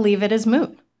 We believe it is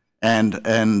moot. And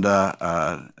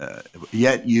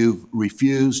yet you've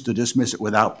refused to dismiss it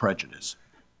without prejudice.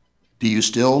 Do you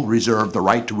still reserve the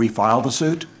right to refile the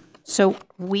suit? So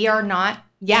we are not,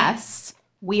 yes,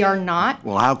 we are not.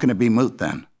 Well, how can it be moot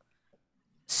then?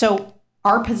 So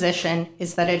our position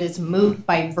is that it is moot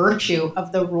by virtue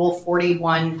of the Rule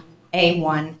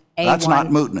 41A1. That's not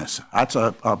mootness. That's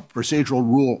a procedural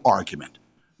rule argument.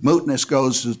 Mootness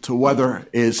goes to whether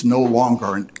it's no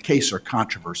longer a case or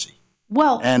controversy.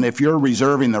 Well, and if you're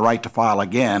reserving the right to file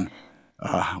again,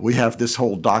 we have this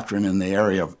whole doctrine in the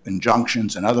area of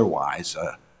injunctions and otherwise.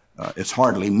 It's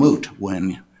hardly moot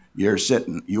when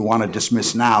you want to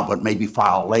dismiss now, but maybe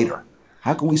file later.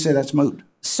 How can we say that's moot?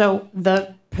 So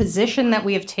the position that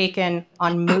we have taken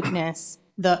on mootness,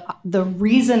 the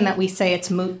reason that we say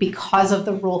it's moot because of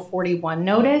the Rule 41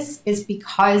 notice is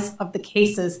because of the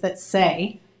cases that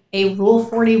say a Rule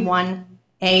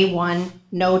 41A1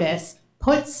 notice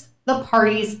puts the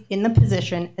parties in the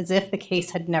position as if the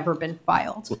case had never been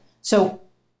filed. So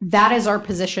that is our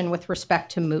position with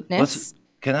respect to mootness.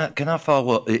 Can I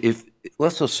follow up?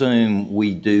 Let's assume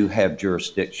we do have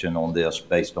jurisdiction on this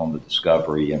based on the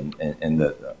discovery in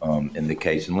the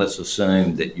case, and let's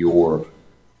assume that your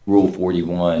Rule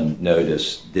 41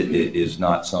 notice is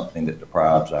not something that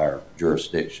deprives our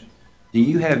jurisdiction. Do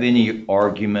you have any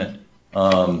argument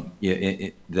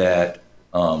that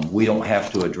we don't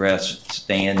have to address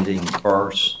standing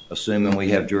first, assuming we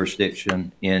have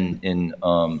jurisdiction in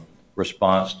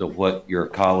response to what your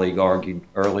colleague argued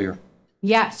earlier?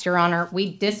 Yes, Your Honor,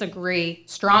 we disagree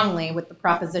strongly with the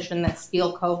proposition that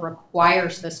Steele Co.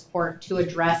 requires this court to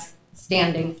address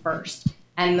standing first.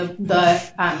 And the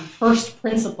first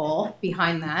principle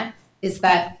behind that is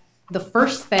that the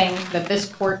first thing that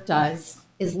this court does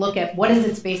is look at what is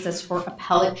its basis for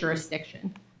appellate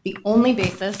jurisdiction. The only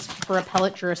basis for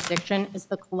appellate jurisdiction is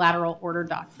the collateral order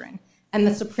doctrine. And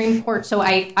the Supreme Court, so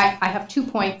I have 2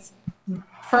 points.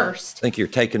 First, I think you're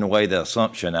taking away the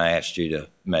assumption I asked you to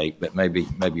make, but maybe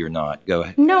you're not. Go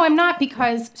ahead. No, I'm not,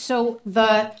 because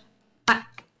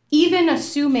even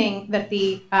assuming that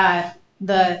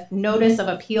the notice of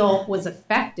appeal was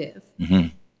effective,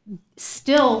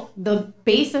 still the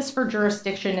basis for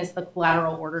jurisdiction is the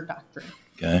collateral order doctrine.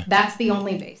 Okay. That's the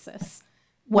only basis.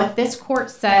 What this court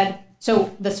said,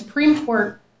 so the Supreme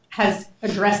Court has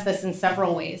addressed this in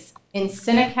several ways. In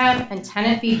Sinechem and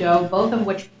Tenet v. Doe, both of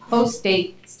which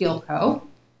post-date Steele Co.,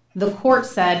 the court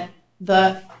said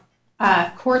the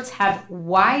courts have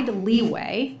wide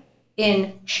leeway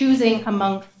in choosing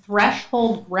among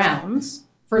threshold grounds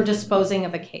for disposing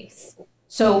of a case.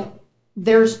 So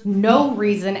there's no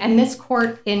reason, and this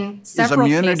court in several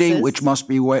cases... immunity, which must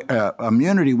be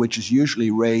immunity which is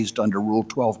usually raised under Rule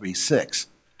 12b-6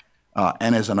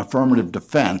 and as an affirmative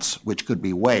defense which could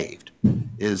be waived.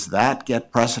 Is that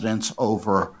get precedence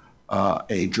over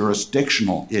a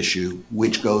jurisdictional issue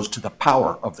which goes to the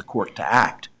power of the court to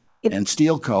act? And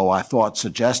Steele Co., I thought,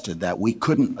 suggested that we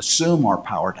couldn't assume our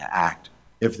power to act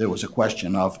if there was a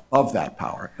question of that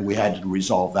power, and we had to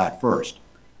resolve that first.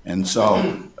 And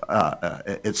so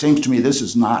it seems to me this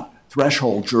is not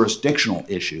threshold jurisdictional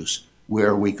issues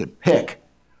where we could pick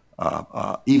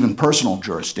even personal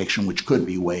jurisdiction, which could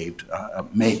be waived,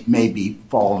 may be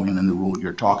falling in the rule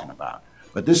you're talking about.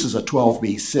 But this is a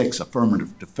 12b-6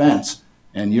 affirmative defense,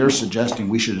 and you're suggesting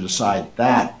we should decide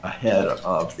that ahead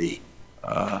of the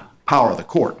power of the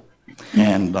court.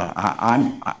 And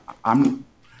I'm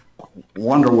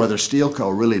wonder whether Steele Co.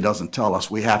 really doesn't tell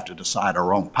us we have to decide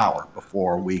our own power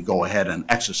before we go ahead and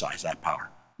exercise that power.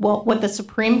 Well, what the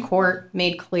Supreme Court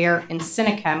made clear in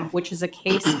Sinechem, which is a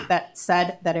case that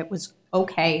said that it was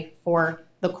okay for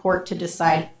the court to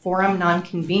decide forum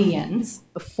nonconvenience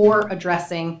before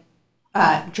addressing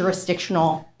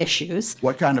jurisdictional issues.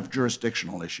 What kind of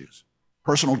jurisdictional issues?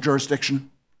 Personal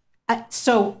jurisdiction?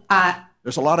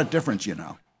 There's a lot of difference, you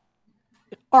know.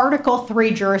 Article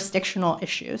 3 jurisdictional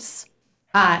issues.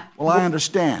 Well, I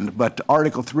understand, but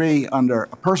Article 3 under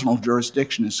a personal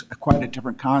jurisdiction is quite a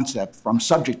different concept from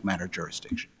subject matter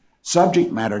jurisdiction.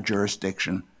 Subject matter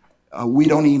jurisdiction, we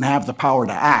don't even have the power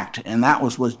to act, and that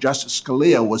was what Justice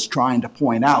Scalia was trying to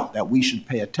point out that we should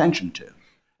pay attention to.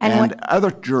 And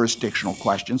other jurisdictional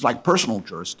questions, like personal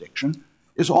jurisdiction,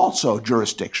 is also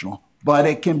jurisdictional, but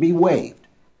it can be waived.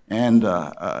 And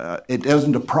it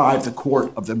doesn't deprive the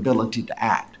court of the ability to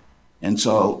act. And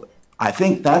so I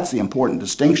think that's the important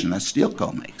distinction that Steele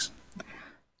Co. makes.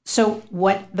 So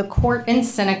what the court in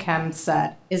Sinechem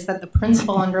said is that the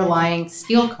principle underlying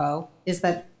Steele Co. is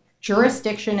that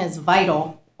jurisdiction is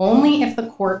vital only if the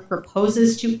court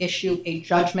proposes to issue a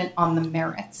judgment on the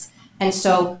merits. And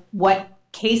so what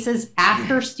cases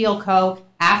after Steele Co.,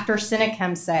 after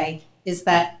Sinechem say is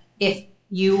that if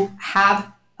you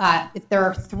have if there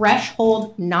are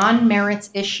threshold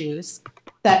non-merits issues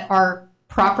that are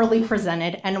properly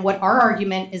presented, and what our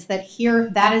argument is that here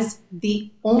that is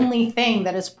the only thing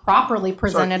that is properly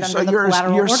presented under the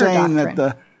collateral order doctrine. So you're saying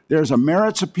that there's a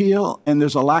merits appeal and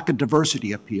there's a lack of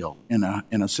diversity appeal in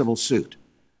a civil suit.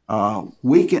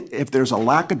 If there's a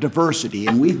lack of diversity,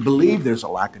 and we believe there's a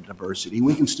lack of diversity,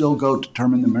 we can still go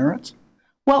determine the merits?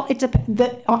 Well, it depends.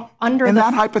 In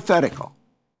that hypothetical.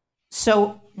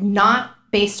 So not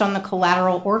based on the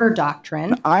collateral order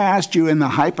doctrine. I asked you in the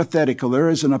hypothetical, there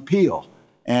is an appeal,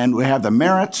 and we have the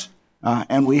merits,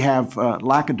 and we have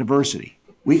lack of diversity.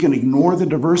 We can ignore the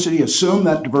diversity, assume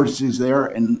that diversity is there,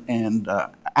 and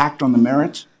act on the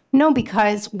merits? No,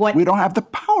 because We don't have the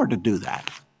power to do that.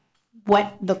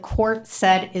 what the court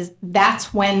said is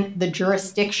that's when the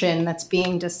jurisdiction that's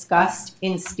being discussed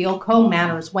in Steele Co.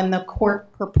 matters, when the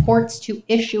court purports to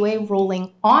issue a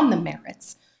ruling on the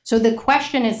merits. So the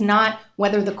question is not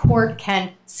whether the court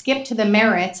can skip to the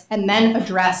merits and then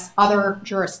address other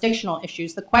jurisdictional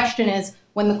issues. The question is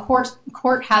when the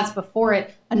court has before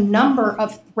it a number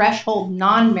of threshold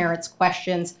non-merits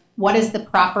questions, what is the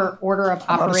proper order of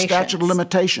How about a operations? statute of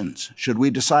limitations? Should we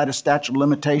decide a statute of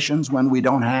limitations when we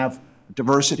don't have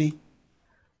diversity?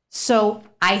 So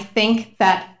I think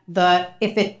that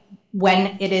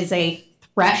when it is a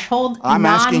threshold I'm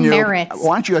asking you, non-merits.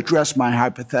 why don't you address my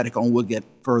hypothetical and we'll get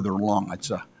further along.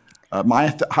 It's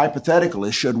my hypothetical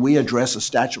is, should we address a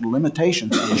statute of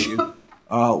limitations issue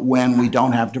when we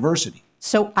don't have diversity?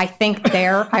 So I think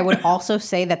I would also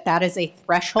say that is a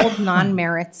threshold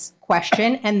non-merits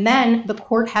question, and then the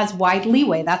court has wide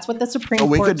leeway. That's what the Supreme So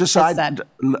Court has said.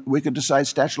 we could decide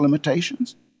statute of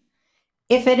limitations?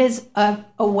 If it is a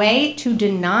way to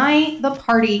deny the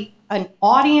party an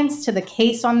audience to the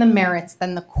case on the merits,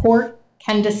 then the court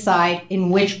can decide in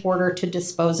which order to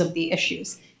dispose of the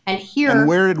issues. And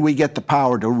where did we get the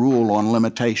power to rule on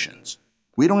limitations?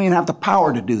 We don't even have the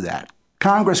power to do that.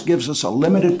 Congress gives us a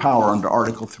limited power under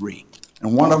Article 3,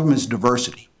 and one of them is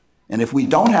diversity. And if we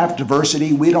don't have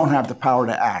diversity, we don't have the power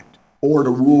to act or to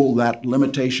rule that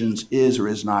limitations is or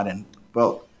is not in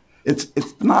vote.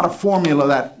 It's not a formula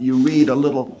that you read a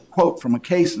little quote from a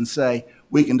case and say,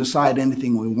 we can decide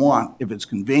anything we want if it's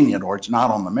convenient or it's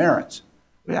not on the merits.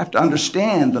 We have to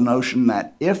understand the notion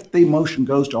that if the motion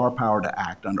goes to our power to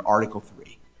act under Article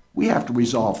 3, we have to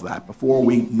resolve that before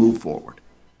we move forward.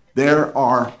 There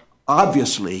are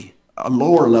obviously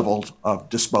lower levels of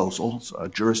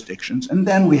disposals, jurisdictions, and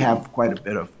then we have quite a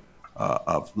bit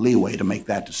of leeway to make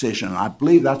that decision. And I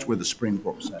believe that's where the Supreme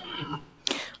Court said.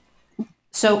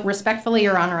 So respectfully,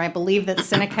 Your Honor, I believe that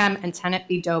Sinechem and Tenet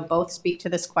v. Doe both speak to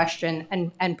this question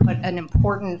and put an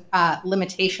important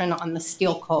limitation on the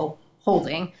Steele Co.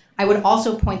 holding. I would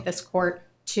also point this court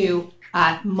to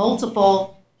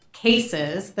multiple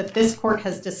cases that this court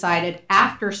has decided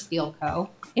after Steele Co.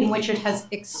 in which it has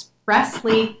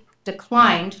expressly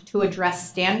declined to address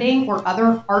standing or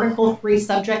other Article 3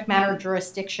 subject matter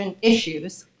jurisdiction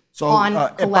issues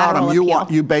on collateral appeal.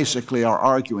 You basically are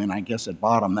arguing, I guess, at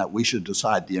bottom that we should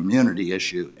decide the immunity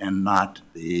issue and not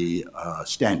the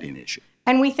standing issue.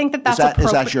 And we think that that's appropriate.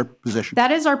 Is that your position?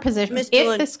 That is our position. Ms. If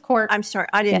Dillon, this court... I'm sorry,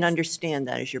 I didn't understand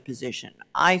that as your position.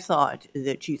 I thought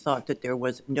that you thought that there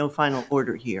was no final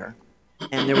order here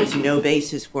and there was no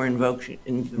basis for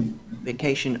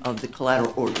invocation of the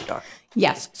collateral order doctrine.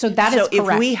 Yes, so that is correct.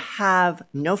 So if we have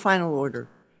no final order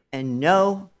and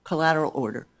no collateral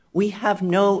order, we have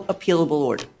no appealable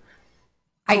order.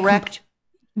 Correct?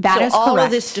 That is correct. So all of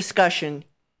this discussion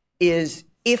is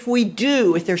if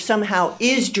there somehow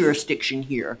is jurisdiction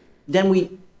here, then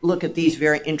we look at these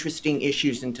very interesting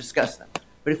issues and discuss them.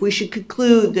 But if we should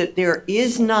conclude that there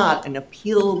is not an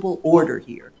appealable order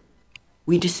here,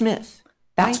 we dismiss.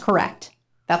 That's correct.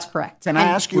 That's correct. Can I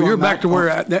ask you? Well, you're back to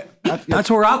where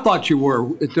that's where I thought you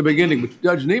were at the beginning. But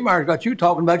Judge Niemeyer got you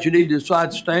talking about you need to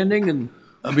decide standing and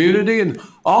immunity and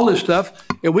all this stuff,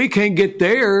 and we can't get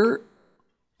there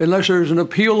unless there's an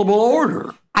appealable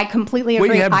order. I completely agree.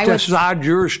 We have to decide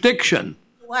jurisdiction.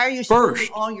 Why are you first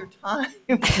spending all your time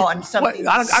on something?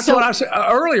 That's what I said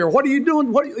earlier. What are you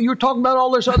doing? You were talking about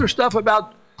all this other stuff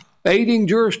about aiding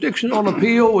jurisdiction on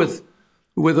appeal with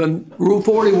a Rule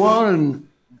 41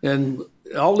 and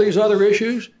all these other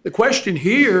issues. The question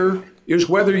here is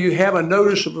whether you have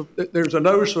there's a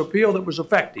notice of appeal that was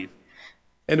effective,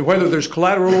 and whether there's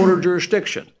collateral order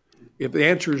jurisdiction. If the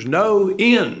answer is no,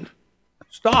 end,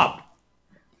 stop,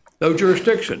 no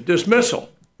jurisdiction, dismissal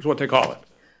is what they call it.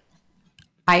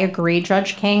 I agree,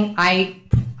 Judge King.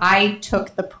 I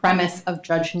took the premise of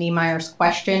Judge Niemeyer's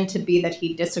question to be that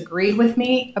he disagreed with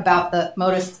me about the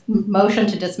motion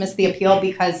to dismiss the appeal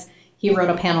because he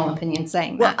wrote a panel opinion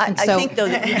saying that. Well, I think, though,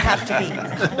 that you have to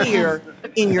be clear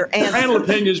in your answer. Panel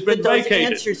opinion's been vacated.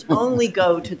 Those answers only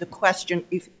go to the question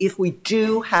if we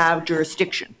do have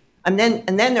jurisdiction. And then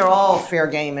they're all fair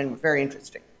game and very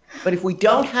interesting. But if we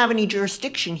don't have any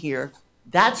jurisdiction here,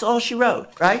 that's all she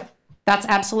wrote, right? That's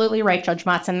absolutely right, Judge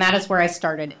Motz, and that is where I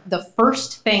started. The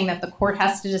first thing that the court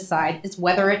has to decide is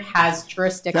whether it has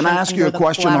jurisdiction. Can I ask you a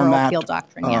question on that? Appeal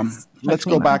doctrine. Yes. Let's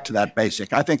go back to that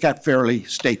basic. I think that fairly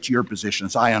states your position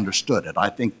as I understood it. I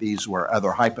think these were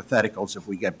other hypotheticals if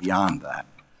we get beyond that.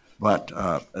 But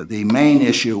the main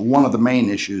issue, one of the main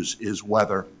issues, is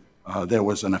whether there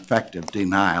was an effective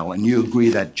denial. And you agree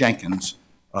that Jenkins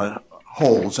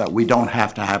holds that we don't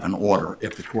have to have an order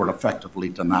if the court effectively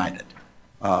denied it.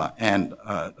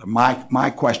 My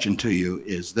question to you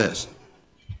is this.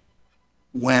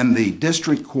 When the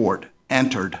district court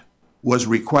was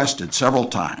requested several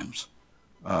times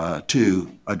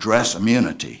to address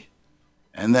immunity,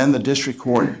 and then the district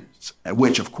court,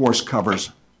 which of course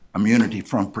covers immunity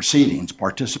from proceedings,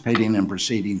 participating in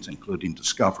proceedings including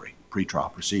discovery,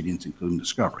 pretrial proceedings including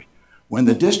discovery. When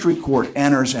the district court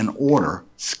enters an order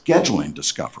scheduling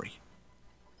discovery,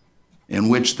 in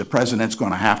which the president's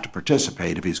going to have to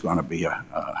participate if he's going to be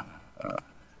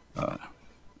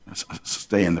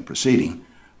stay in the proceeding,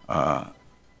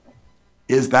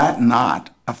 is that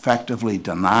not effectively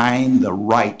denying the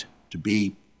right to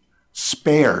be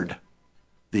spared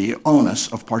the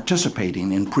onus of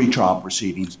participating in pretrial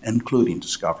proceedings, including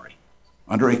discovery,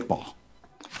 under Iqbal?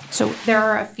 So there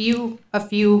are a few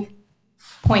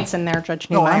points in there, Judge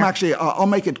Niemeyer. No, I'll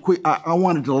make it quick. I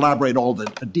wanted to elaborate all the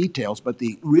details, but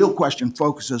the real question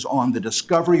focuses on the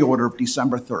discovery order of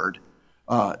December 3rd.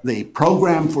 The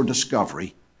program for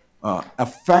discovery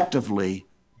effectively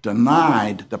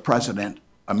denied the president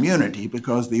immunity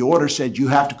because the order said you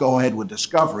have to go ahead with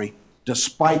discovery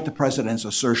despite the president's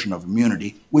assertion of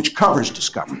immunity, which covers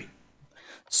discovery.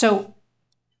 So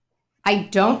I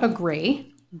don't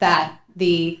agree that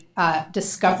the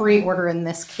discovery order in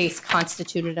this case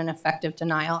constituted an effective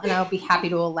denial, and I'll be happy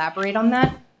to elaborate on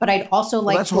that. But I'd also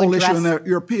like to address... That's the whole issue in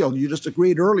your appeal. You just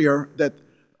agreed earlier that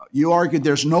you argued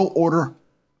there's no order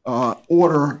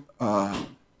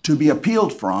to be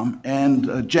appealed from,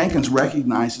 and Jenkins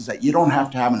recognizes that you don't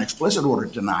have to have an explicit order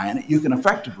denying it. You can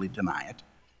effectively deny it.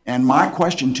 And my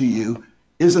question to you,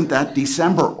 isn't that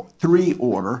December 3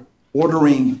 order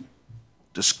ordering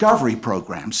discovery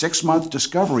program, 6-month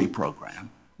discovery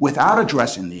program, without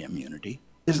addressing the immunity,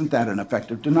 isn't that an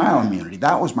effective denial of immunity?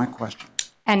 That was my question.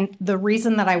 And the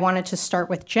reason that I wanted to start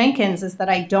with Jenkins is that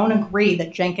I don't agree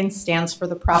that Jenkins stands for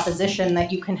the proposition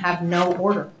that you can have no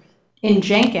order. In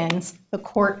Jenkins, the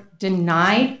court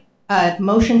denied a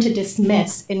motion to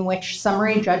dismiss in which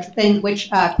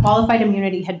qualified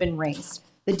immunity had been raised.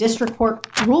 The district court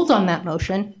ruled on that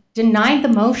motion, denied the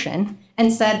motion,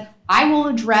 and said, I will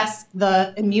address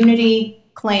the immunity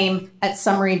claim at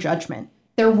summary judgment.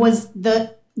 There was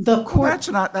the court...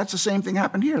 Well, that's the same thing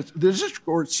happened here. The district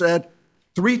court said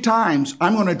 3 times,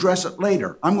 I'm going to address it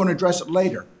later. I'm going to address it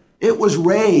later. It was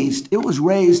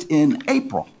raised in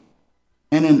April.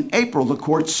 And in April, the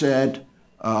court said,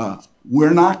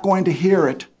 we're not going to hear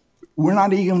it. We're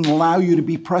not even going to allow you to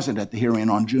be present at the hearing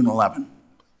on June 11.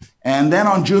 And then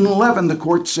on June 11, the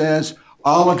court says,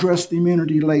 I'll address the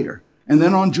immunity later. And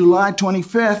then on July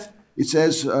 25th, it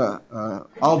says,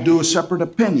 I'll do a separate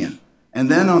opinion. And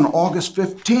then on August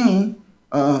 15,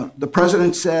 the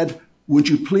president said, would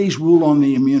you please rule on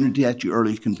the immunity at your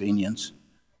early convenience?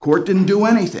 Court didn't do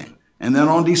anything. And then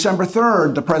on December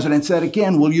 3rd, the president said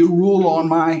again, will you rule on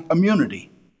my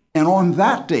immunity? And on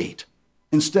that date,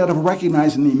 instead of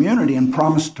recognizing the immunity and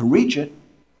promised to reach it,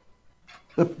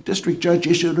 the district judge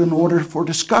issued an order for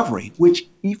discovery, which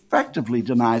effectively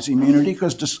denies immunity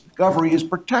because discovery is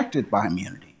protected by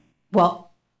immunity.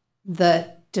 Well,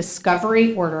 the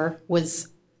discovery order was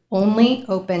only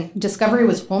open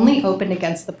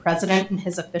against the president in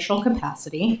his official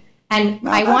capacity. And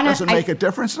now, that doesn't make a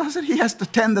difference, does it? He has to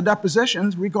attend the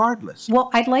depositions regardless. Well,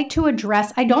 I'd like to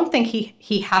address, I don't think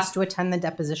he has to attend the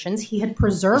depositions. He had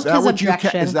preserved his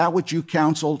objection. Is that what you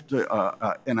counseled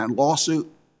in a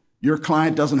lawsuit? Your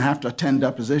client doesn't have to attend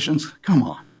depositions? Come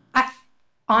on.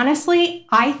 Honestly,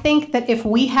 I think that if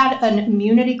we had an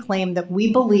immunity claim that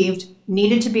we believed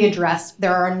needed to be addressed,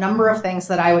 there are a number of things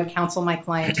that I would counsel my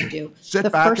client to do.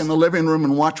 Sit back in the living room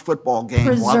and watch football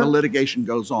games while the litigation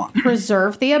goes on.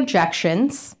 Preserve the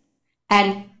objections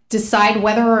and decide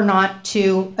whether or not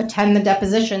to attend the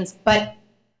depositions. But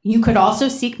you could also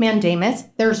seek mandamus.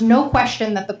 There's no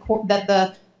question that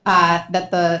the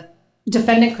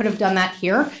defendant could have done that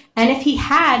here. And if he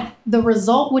had, the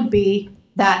result would be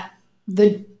that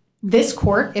this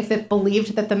court, if it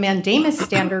believed that the mandamus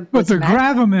standard was met. But the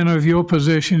gravamen of your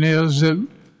position is that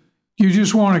you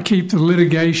just want to keep the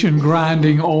litigation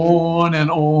grinding on and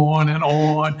on and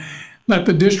on. Let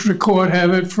the district court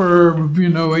have it for,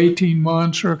 18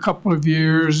 months or a couple of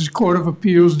years. The Court of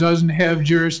Appeals doesn't have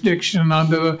jurisdiction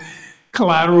under the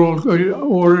collateral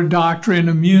order doctrine.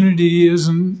 Immunity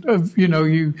isn't,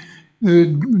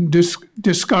 the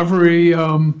discovery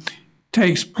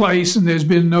takes place, and there's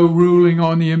been no ruling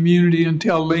on the immunity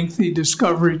until lengthy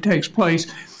discovery takes place.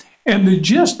 And the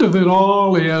gist of it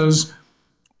all is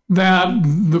that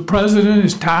the president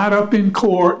is tied up in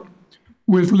court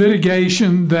with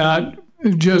litigation that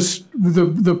just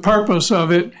the purpose of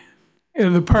it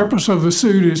And the purpose of the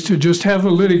suit is to just have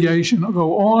the litigation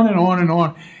go on and on and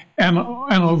on,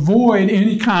 and avoid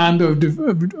any kind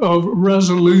of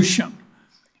resolution.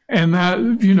 And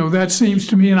that seems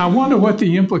to me, and I wonder what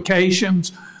the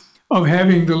implications of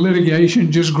having the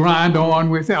litigation just grind on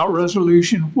without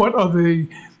resolution. What are the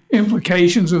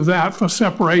implications of that for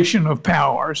separation of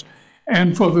powers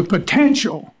and for the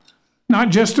potential, not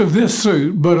just of this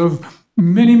suit, but of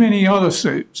many, many other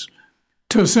suits,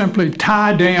 to simply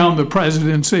tie down the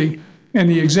presidency and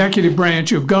the executive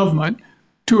branch of government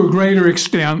to a greater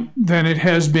extent than it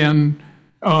has been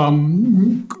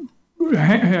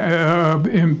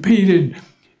impeded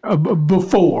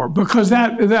before, because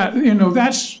that's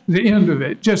the end of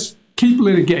it. Just keep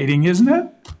litigating, isn't it?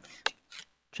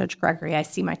 Judge Gregory, I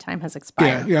see my time has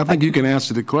expired. Yeah, I think you can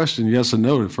answer the question yes or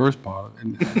no, the first part,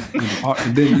 and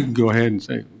then you can go ahead and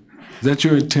say, is that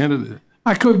your intent?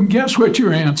 I couldn't guess what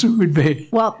your answer would be.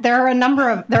 Well, there are a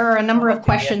number of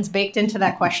questions baked into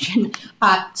that question.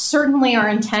 Certainly, our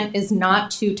intent is not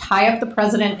to tie up the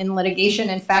president in litigation.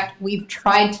 In fact, we've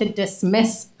tried to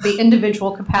dismiss the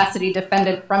individual capacity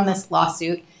defendant from this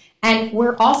lawsuit. And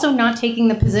we're also not taking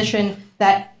the position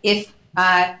that if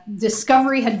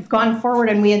discovery had gone forward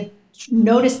and we had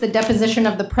noticed the deposition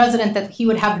of the president, that he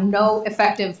would have no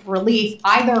effective relief,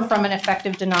 either from an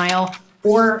effective denial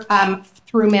or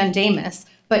through mandamus.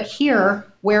 But here,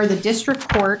 where the district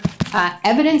court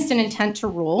evidenced an intent to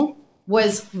rule,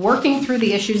 was working through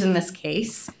the issues in this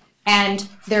case, and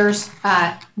there's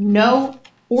no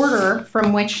order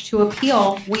from which to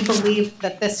appeal, we believe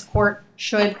that this court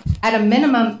should, at a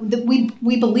minimum,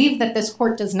 we believe that this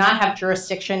court does not have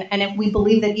jurisdiction, and we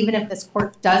believe that even if this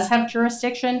court does have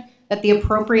jurisdiction, that the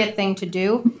appropriate thing to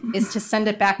do is to send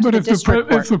it back to the district court.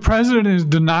 But if the president is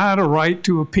denied a right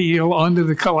to appeal under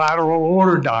the collateral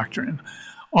order doctrine,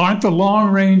 aren't the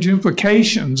long-range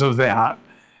implications of that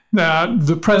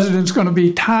the president's going to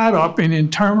be tied up in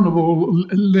interminable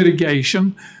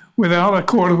litigation without a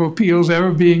court of appeals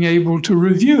ever being able to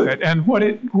review it? And what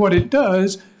it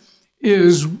does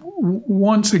is,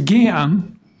 once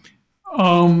again,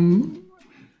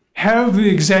 have the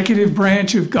executive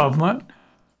branch of government,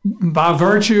 by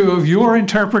virtue of your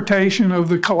interpretation of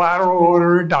the collateral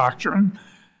order doctrine,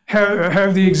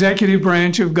 have the executive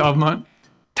branch of government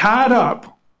tied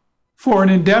up for an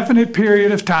indefinite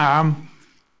period of time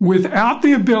without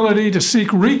the ability to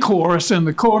seek recourse in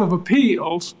the Court of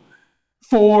Appeals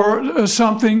for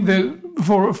something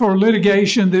for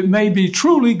litigation that may be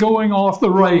truly going off the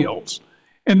rails.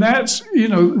 And that's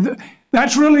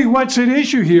really what's at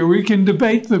issue here. We can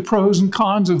debate the pros and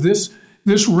cons of this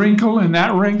wrinkle and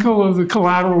that wrinkle of the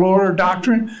collateral order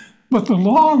doctrine, but the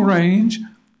long range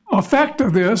effect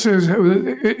of this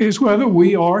is whether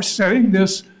we are setting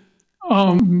this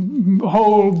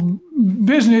whole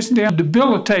business down,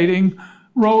 debilitating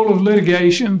role of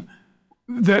litigation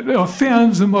that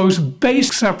offends the most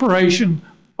basic separation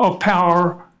of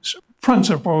power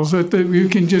principles, that you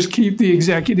can just keep the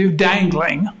executive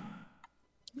dangling.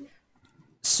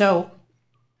 So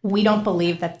we don't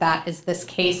believe that is this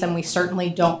case, and we certainly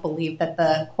don't believe that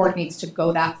the court needs to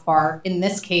go that far in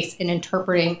this case in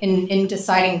interpreting, in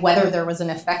deciding whether there was an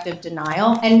effective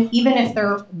denial. And even if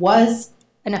there was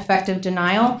an effective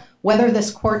denial, whether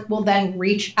this court will then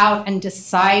reach out and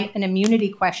decide an immunity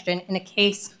question in a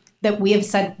case that we have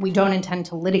said we don't intend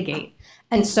to litigate.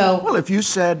 And so, well, if you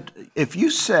said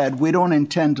we don't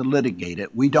intend to litigate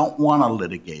it, we don't want to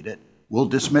litigate it, we'll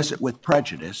dismiss it with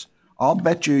prejudice, I'll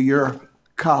bet you your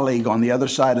colleague on the other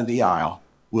side of the aisle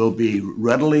will be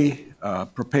readily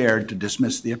prepared to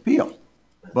dismiss the appeal.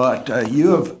 But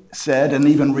you have said and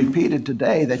even repeated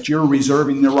today that you're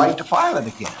reserving the right to file it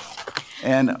again.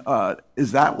 And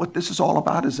is that what this is all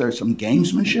about? Is there some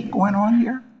gamesmanship going on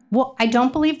here? Well, I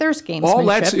don't believe there's gamesmanship. All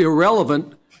that's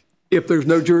irrelevant if there's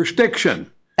no jurisdiction.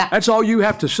 That's all you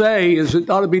have to say, is it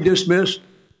ought to be dismissed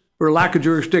for lack of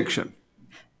jurisdiction.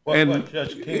 And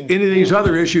any of these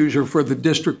other issues are for the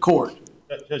district court.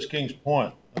 Judge King's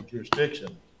point of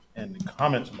jurisdiction and the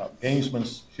comments about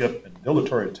gamesmanship and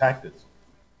dilatory tactics,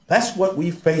 that's what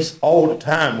we face all the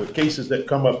time with cases that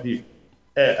come up here.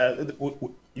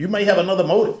 You may have another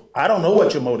motive. I don't know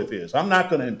what your motive is. I'm not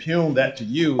going to impugn that to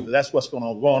you. That's what's going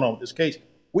on with this case.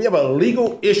 We have a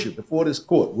legal issue before this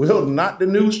court. We're not the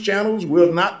news channels.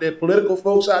 We're not the political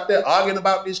folks out there arguing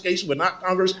about these cases. We're not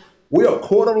Congress. We're a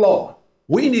court of law.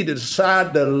 We need to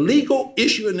decide the legal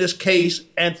issue in this case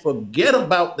and forget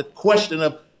about the question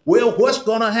of, well, what's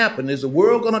going to happen? Is the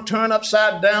world going to turn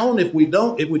upside down if we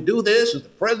do this? Is the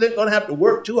president going to have to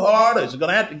work too hard? Or is he going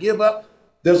to have to give up?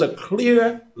 There's a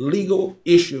clear legal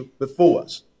issue before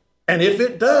us. And if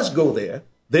it does go there,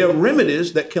 There are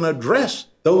remedies that can address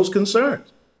those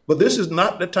concerns. But this is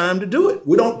not the time to do it.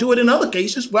 We don't do it in other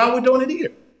cases while we're doing it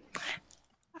here.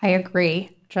 I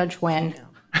agree, Judge Wynn.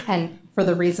 And for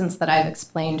the reasons that I've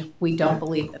explained, we don't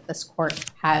believe that this court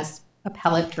has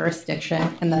appellate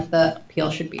jurisdiction and that the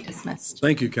appeal should be dismissed.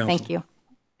 Thank you, counsel. Thank you.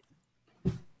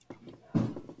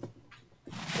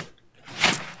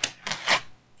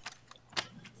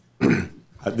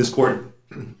 This court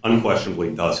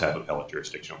unquestionably does have appellate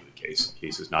jurisdiction over the case. The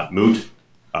case is not moot.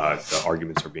 The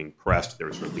arguments are being pressed. There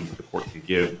is relief the court can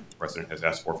give. The president has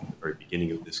asked for from the very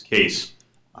beginning of this case.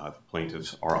 The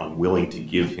plaintiffs are unwilling to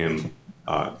give him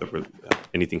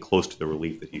anything close to the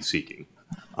relief that he's seeking.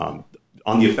 On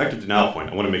the effective denial point,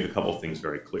 I want to make a couple of things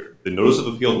very clear. The notice of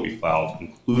appeal that we filed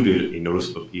included a notice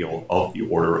of appeal of the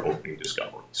order opening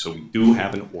discovery. So we do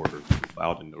have an order that we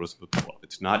filed a notice of appeal.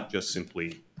 It's not just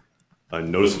simply a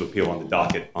notice of appeal on the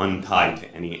docket untied to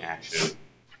any action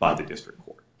by the district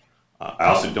court. I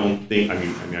also don't think, I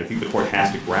think the court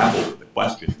has to grapple with the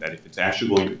question that if it's actually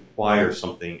going to require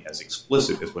something as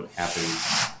explicit as what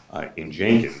happened in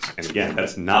Jenkins, and again,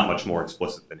 that's not much more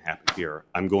explicit than happened here.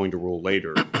 I'm going to rule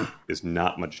later is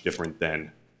not much different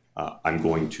than I'm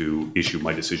going to issue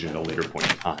my decision at a later point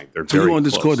in time. They're So very you want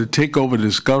this close. court to take over the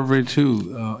discovery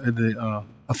too, in the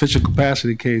official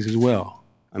capacity case as well?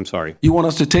 I'm sorry. You want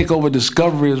us to take over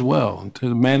discovery as well,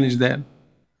 to manage that?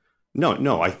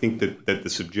 No. I think that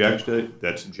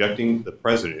subjecting the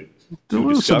president to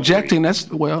Well,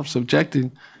 discovery.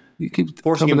 subjecting. You keep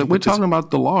Forcing talking him about, to we're talking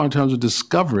about the law in terms of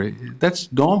discovery.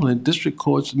 That's normally district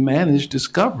courts manage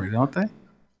discovery, don't they?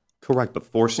 Correct, but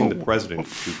forcing the president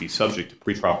to be subject to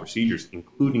pretrial procedures,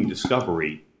 including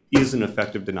discovery, is an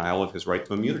effective denial of his right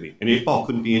to immunity. And Iqbal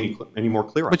couldn't be any more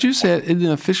clear on But you said in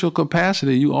the official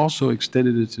capacity, you also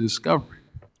extended it to discovery.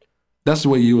 That's the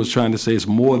way you was trying to say it's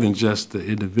more than just the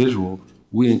individual.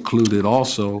 We included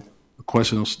also the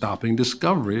question of stopping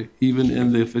discovery, even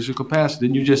in the official capacity.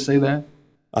 Didn't you just say that?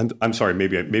 I'm sorry,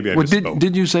 maybe I Well, misspoke.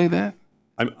 did you say that?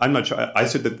 I'm not sure. I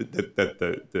said that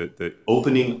the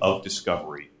opening of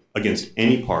discovery against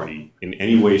any party in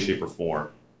any way, shape, or form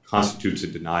constitutes a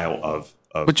denial of.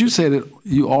 But you said that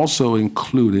you also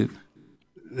included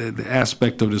the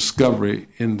aspect of discovery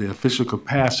in the official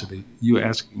capacity. You're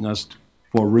asking us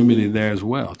for a remedy there as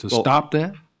well to stop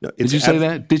that. No, Did you say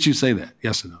that? Did you say that?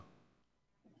 Yes or no?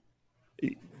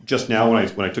 Just now,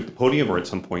 when I took the podium, or at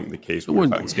some point in the case, when we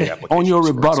were filing state applications, On your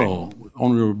for rebuttal,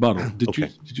 did Okay.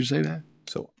 you say that?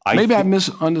 So Maybe I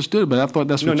misunderstood, but I thought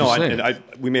that's what you said.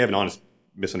 we may have an honest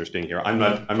misunderstanding here. I'm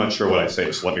not sure what I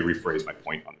say, so let me rephrase my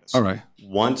point on this. All right.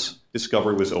 Once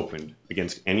discovery was opened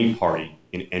against any party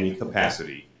in any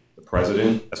capacity, the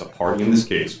president, as a party in this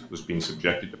case, was being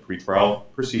subjected to pretrial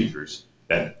procedures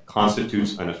that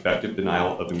constitutes an effective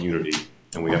denial of immunity,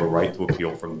 and we have a right to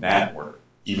appeal from that order,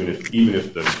 even if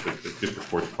the district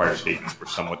court's prior statements were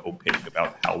somewhat opaque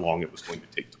about how long it was going to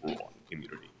take to rule on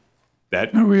immunity.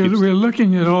 We're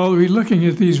looking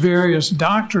at these various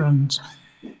doctrines,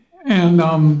 and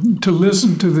to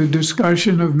listen to the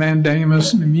discussion of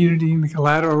mandamus and immunity and the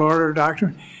collateral order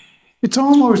doctrine, it's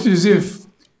almost as if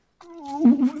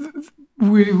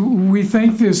we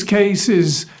think this case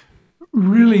is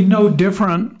really no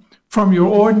different from your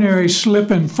ordinary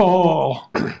slip and fall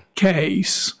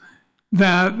case,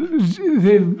 that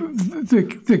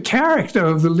the character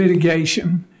of the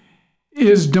litigation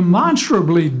is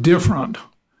demonstrably different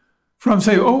from,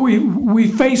 say,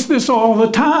 we face this all the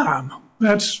time.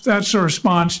 That's a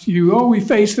response to you. Oh, we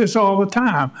face this all the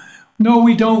time. No,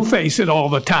 we don't face it all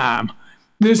the time.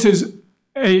 This is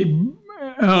I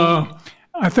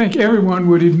think everyone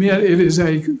would admit it is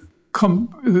a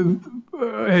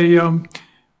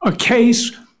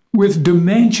case with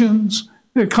dimensions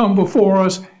that come before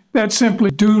us that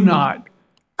simply do not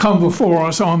come before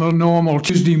us on a normal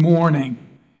Tuesday morning.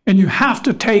 And you have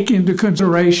to take into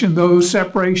consideration those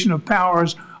separation of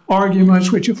powers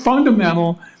arguments, which are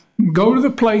fundamental, go to the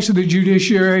place of the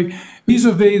judiciary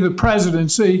vis-a-vis the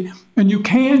presidency, and you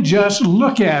can't just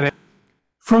look at it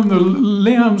from the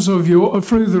limbs of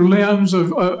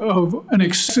an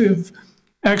excessive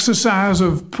exercise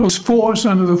of force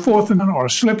under the Fourth Amendment, or a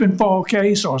slip and fall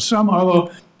case, or some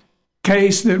other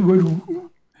case that would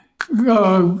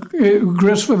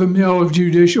grist for the mill of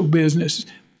judicial business.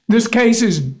 This case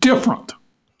is different.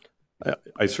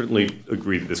 I certainly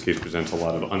agree that this case presents a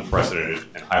lot of unprecedented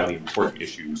and highly important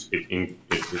issues. It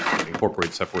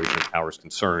incorporates separation of powers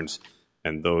concerns,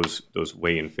 and those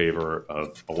weigh in favor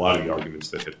of a lot of the arguments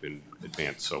that have been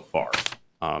advanced so far.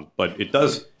 But it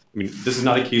does, this is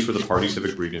not a case where the parties have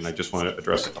agreed, and I just want to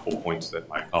address a couple points that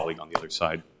my colleague on the other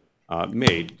side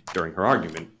made during her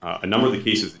argument. A number of the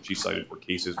cases that she cited were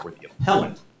cases where the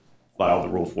appellant filed the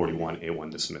Rule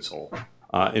 41A1 dismissal.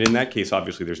 And in that case,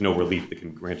 obviously, there's no relief that can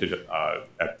be granted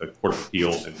at the Court of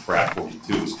Appeals, and FRAP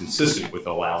 42 is consistent with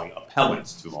allowing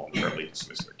appellants to voluntarily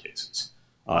dismiss their cases.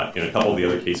 In a couple of the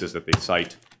other cases that they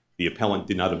cite, the appellant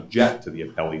did not object to the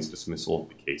appellee's dismissal of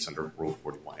the case under Rule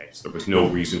 41A. So there was no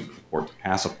reason for the court to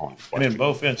pass upon the question. And in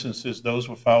both instances, those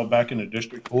were filed back in the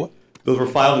district court? Those were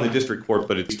filed in the district court,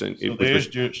 but it's... So there is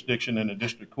jurisdiction in the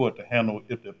district court to handle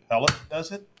if the appellant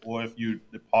does it, or if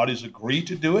the parties agree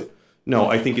to do it?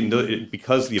 No, I think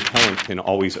because the appellant can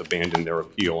always abandon their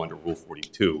appeal under Rule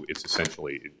 42, it's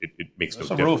essentially, it makes no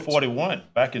difference. It's a Rule 41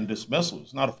 back in dismissal.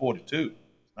 It's not a 42.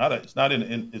 It's not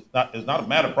a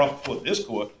matter brought before this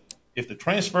court. If the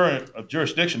transfer of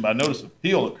jurisdiction by notice of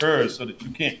appeal occurs so that you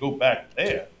can't go back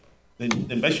there, then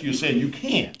basically you're saying you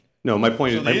can. No, my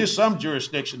point is there is some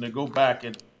jurisdiction to go back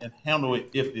and handle it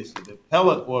if it's the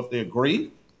appellant or if they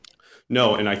agree.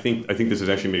 No, and I think this is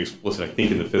actually made explicit. I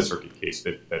think in the Fifth Circuit case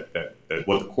that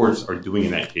what the courts are doing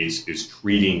in that case is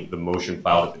treating the motion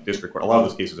filed at the district court. A lot of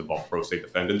those cases involve pro se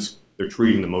defendants. They're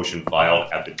treating the motion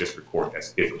filed at the district court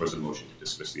as if it was a motion to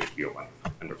dismiss the appeal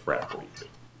under FRAP 42.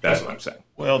 That's what I'm saying.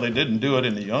 Well, they didn't do it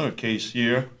in the Younger case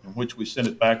here, in which we sent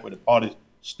it back where the parties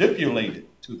stipulated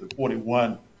to the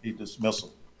 41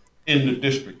 dismissal in the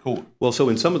district court. Well, so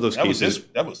in some of those cases,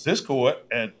 that was this court,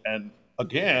 and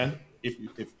again, if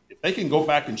they can go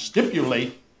back and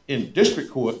stipulate in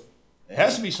district court, there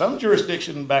has to be some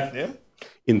jurisdiction back there.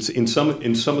 In some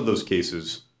of those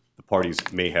cases, the parties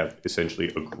may have essentially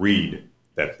agreed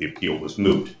that the appeal was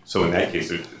moot. So in that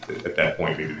case, at that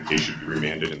point, maybe the case should be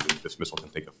remanded and the dismissal can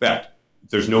take effect.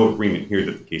 There's no agreement here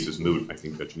that the case is moot. I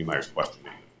think Judge Niemeyer's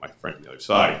questioning my friend on the other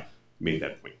side made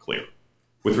that point clear.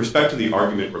 With respect to the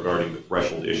argument regarding the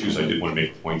threshold issues, I did want to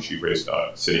make a point. She raised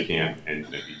Sinicam and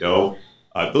Vidot.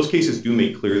 Those cases do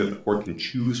make clear that the court can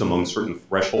choose among certain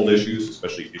threshold issues,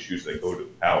 especially issues that go to the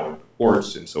power of the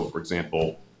courts. And so, for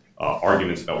example,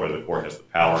 arguments about whether the court has the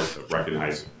power to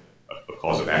recognize a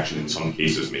cause of action in some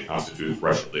cases may constitute a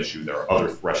threshold issue. There are other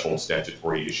threshold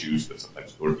statutory issues that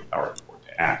sometimes go to the power of the court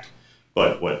to act.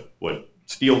 But what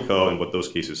Steele Co. and what those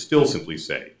cases still simply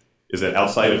say is that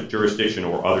outside of jurisdiction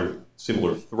or other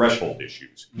similar threshold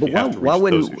issues, you have to reach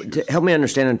those issues. Help me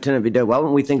understand, Lieutenant Vidot, why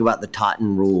wouldn't we think about the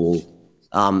Totten rule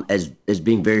as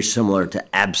being very similar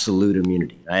to absolute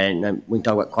immunity? And we can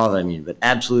talk about qualified immunity, but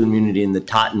absolute immunity in the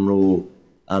Totten rule,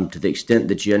 to the extent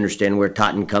that you understand where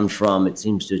Totten comes from, it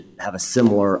seems to have a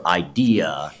similar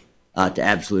idea to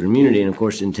absolute immunity. And of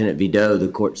course, in Lieutenant Vidot, the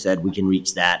court said we can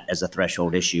reach that as a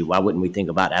threshold issue. Why wouldn't we think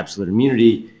about absolute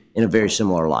immunity in a very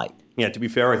similar light? Yeah, to be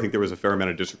fair, I think there was a fair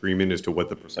amount of disagreement as to what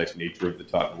the precise nature of the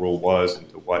Totten rule was and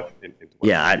to what.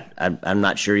 Yeah, I'm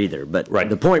not sure either. But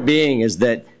the point being is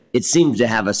that it seems to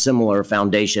have a similar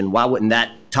foundation. Why wouldn't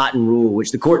that Totten rule,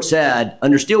 which the court said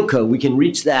under Steele Co., we can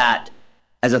reach that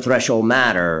as a threshold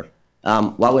matter,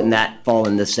 why wouldn't that fall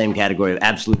in the same category of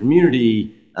absolute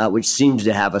immunity, which seems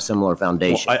to have a similar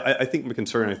foundation? Well, I think my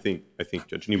concern, I think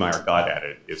Judge Niemeyer got at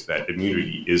it, is that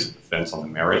immunity is a defense on the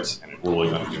merits, and a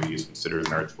ruling on immunity is considered a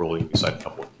merits ruling. We cite a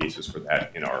couple of cases for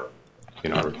that in our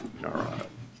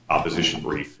opposition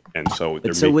brief, and so.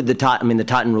 But so would the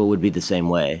Totten rule would be the same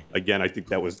way. Again, I think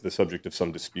that was the subject of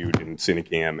some dispute in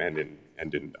Sinicam and in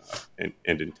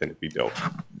Lieutenant Vidot.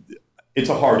 It's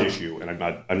a hard issue, and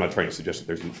I'm not trying to suggest that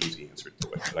there's an easy answer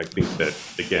to it. But I think that,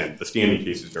 again, the standing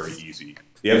case is very easy.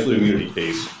 The absolute immunity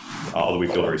case, although we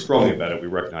feel very strongly about it, we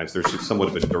recognize there's somewhat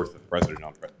of a dearth of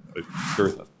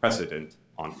precedent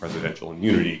on presidential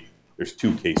immunity. There's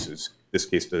two cases. This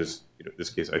case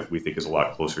we think is a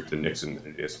lot closer to Nixon than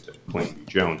it is to Clinton v.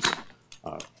 Jones,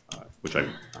 which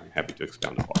I'm happy to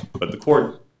expound upon. But the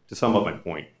court, to sum up my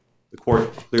point, the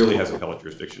court clearly has appellate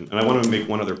jurisdiction. And I want to make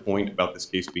one other point about this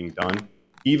case being done.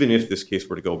 Even if this case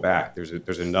were to go back,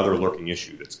 there's another lurking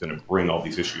issue that's going to bring all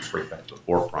these issues right back to the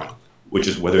forefront, which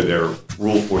is whether their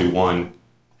Rule 41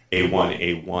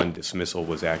 A1 dismissal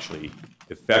was actually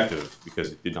effective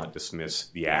because it did not dismiss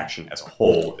the action as a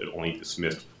whole. It only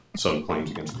dismissed some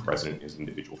claims against the president in his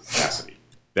individual capacity.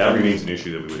 That remains an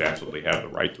issue that we would absolutely have the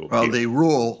right to appeal. Well, the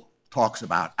rule talks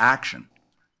about action.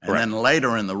 And then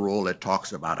later in the rule, it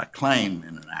talks about a claim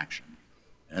in an action.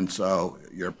 And so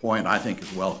your point, I think,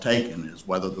 is well taken, is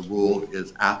whether the rule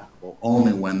is applicable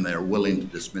only when they're willing to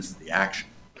dismiss the action.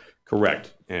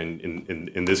 Correct. And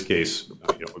in this case,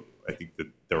 I think that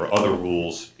there are other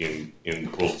rules in the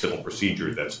Rules of Civil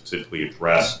Procedure that specifically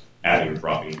address adding or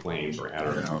dropping claims or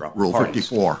adding or dropping Rule parties.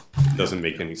 54. It doesn't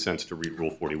make any sense to read Rule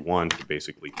 41 to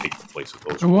basically take the place of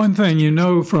those The rules. one thing you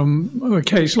know from a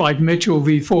case like Mitchell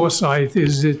v. Forsyth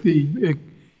is that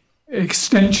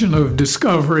extension of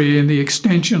discovery and the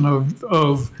extension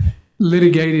of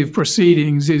litigative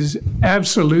proceedings is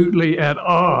absolutely at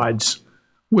odds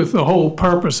with the whole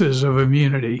purposes of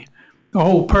immunity. The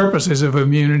whole purposes of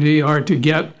immunity are to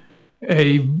get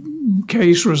a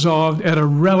case resolved at a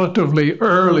relatively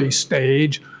early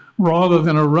stage rather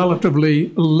than a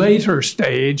relatively later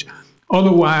stage.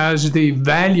 Otherwise, the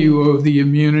value of the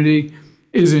immunity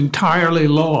is entirely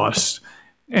lost.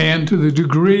 And to the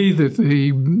degree that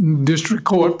the district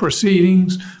court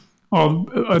proceedings on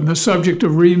the subject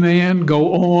of remand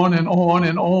go on and on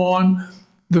and on,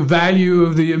 the value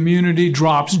of the immunity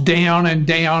drops down and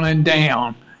down and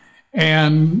down.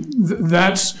 And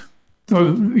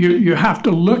you have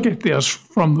to look at this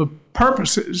from the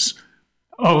purposes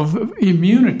of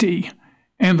immunity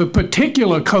and the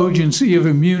particular cogency of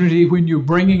immunity when you're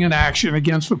bringing an action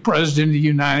against the President of the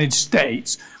United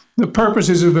States. The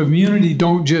purposes of immunity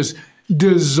don't just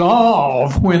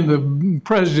dissolve when the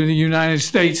President of the United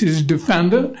States is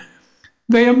defendant.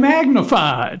 They are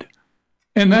magnified.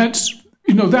 And that's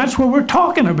what we're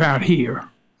talking about here.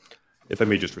 If I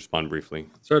may just respond briefly.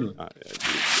 Certainly.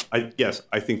 Yes,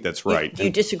 I think that's right. Do you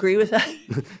disagree with that?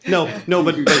 No,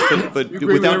 but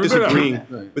without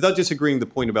disagreeing the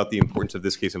point about the importance of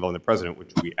this case involving the president,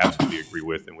 which we absolutely agree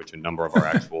with, and which a number of our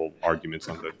actual arguments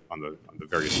on the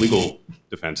various legal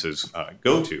defenses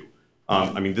go to.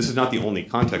 This is not the only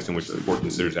context in which the court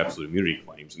considers absolute immunity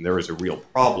claims, and there is a real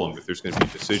problem if there's going to be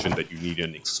a decision that you need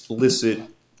an explicit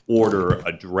order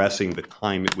addressing the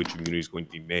time at which immunity is going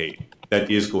to be made. That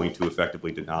is going to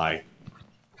effectively deny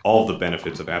all the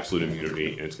benefits of absolute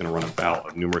immunity, and it's going to run afoul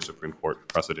of numerous Supreme Court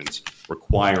precedents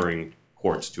requiring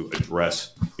courts to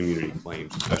address immunity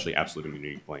claims, especially absolute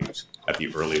immunity claims, at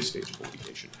the earliest stage of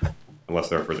litigation. Unless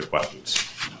there are further questions.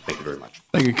 Thank you very much.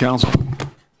 Thank you, counsel.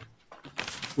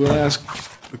 We'll ask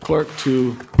the clerk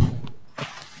to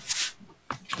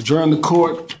adjourn the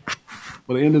court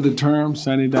for the end of the term,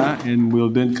 sine die, and we'll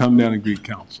then come down and greet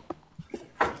counsel.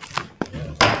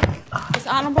 This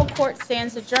honorable court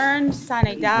stands adjourned,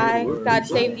 sine die. God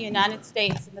save the United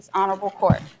States and this honorable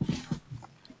court.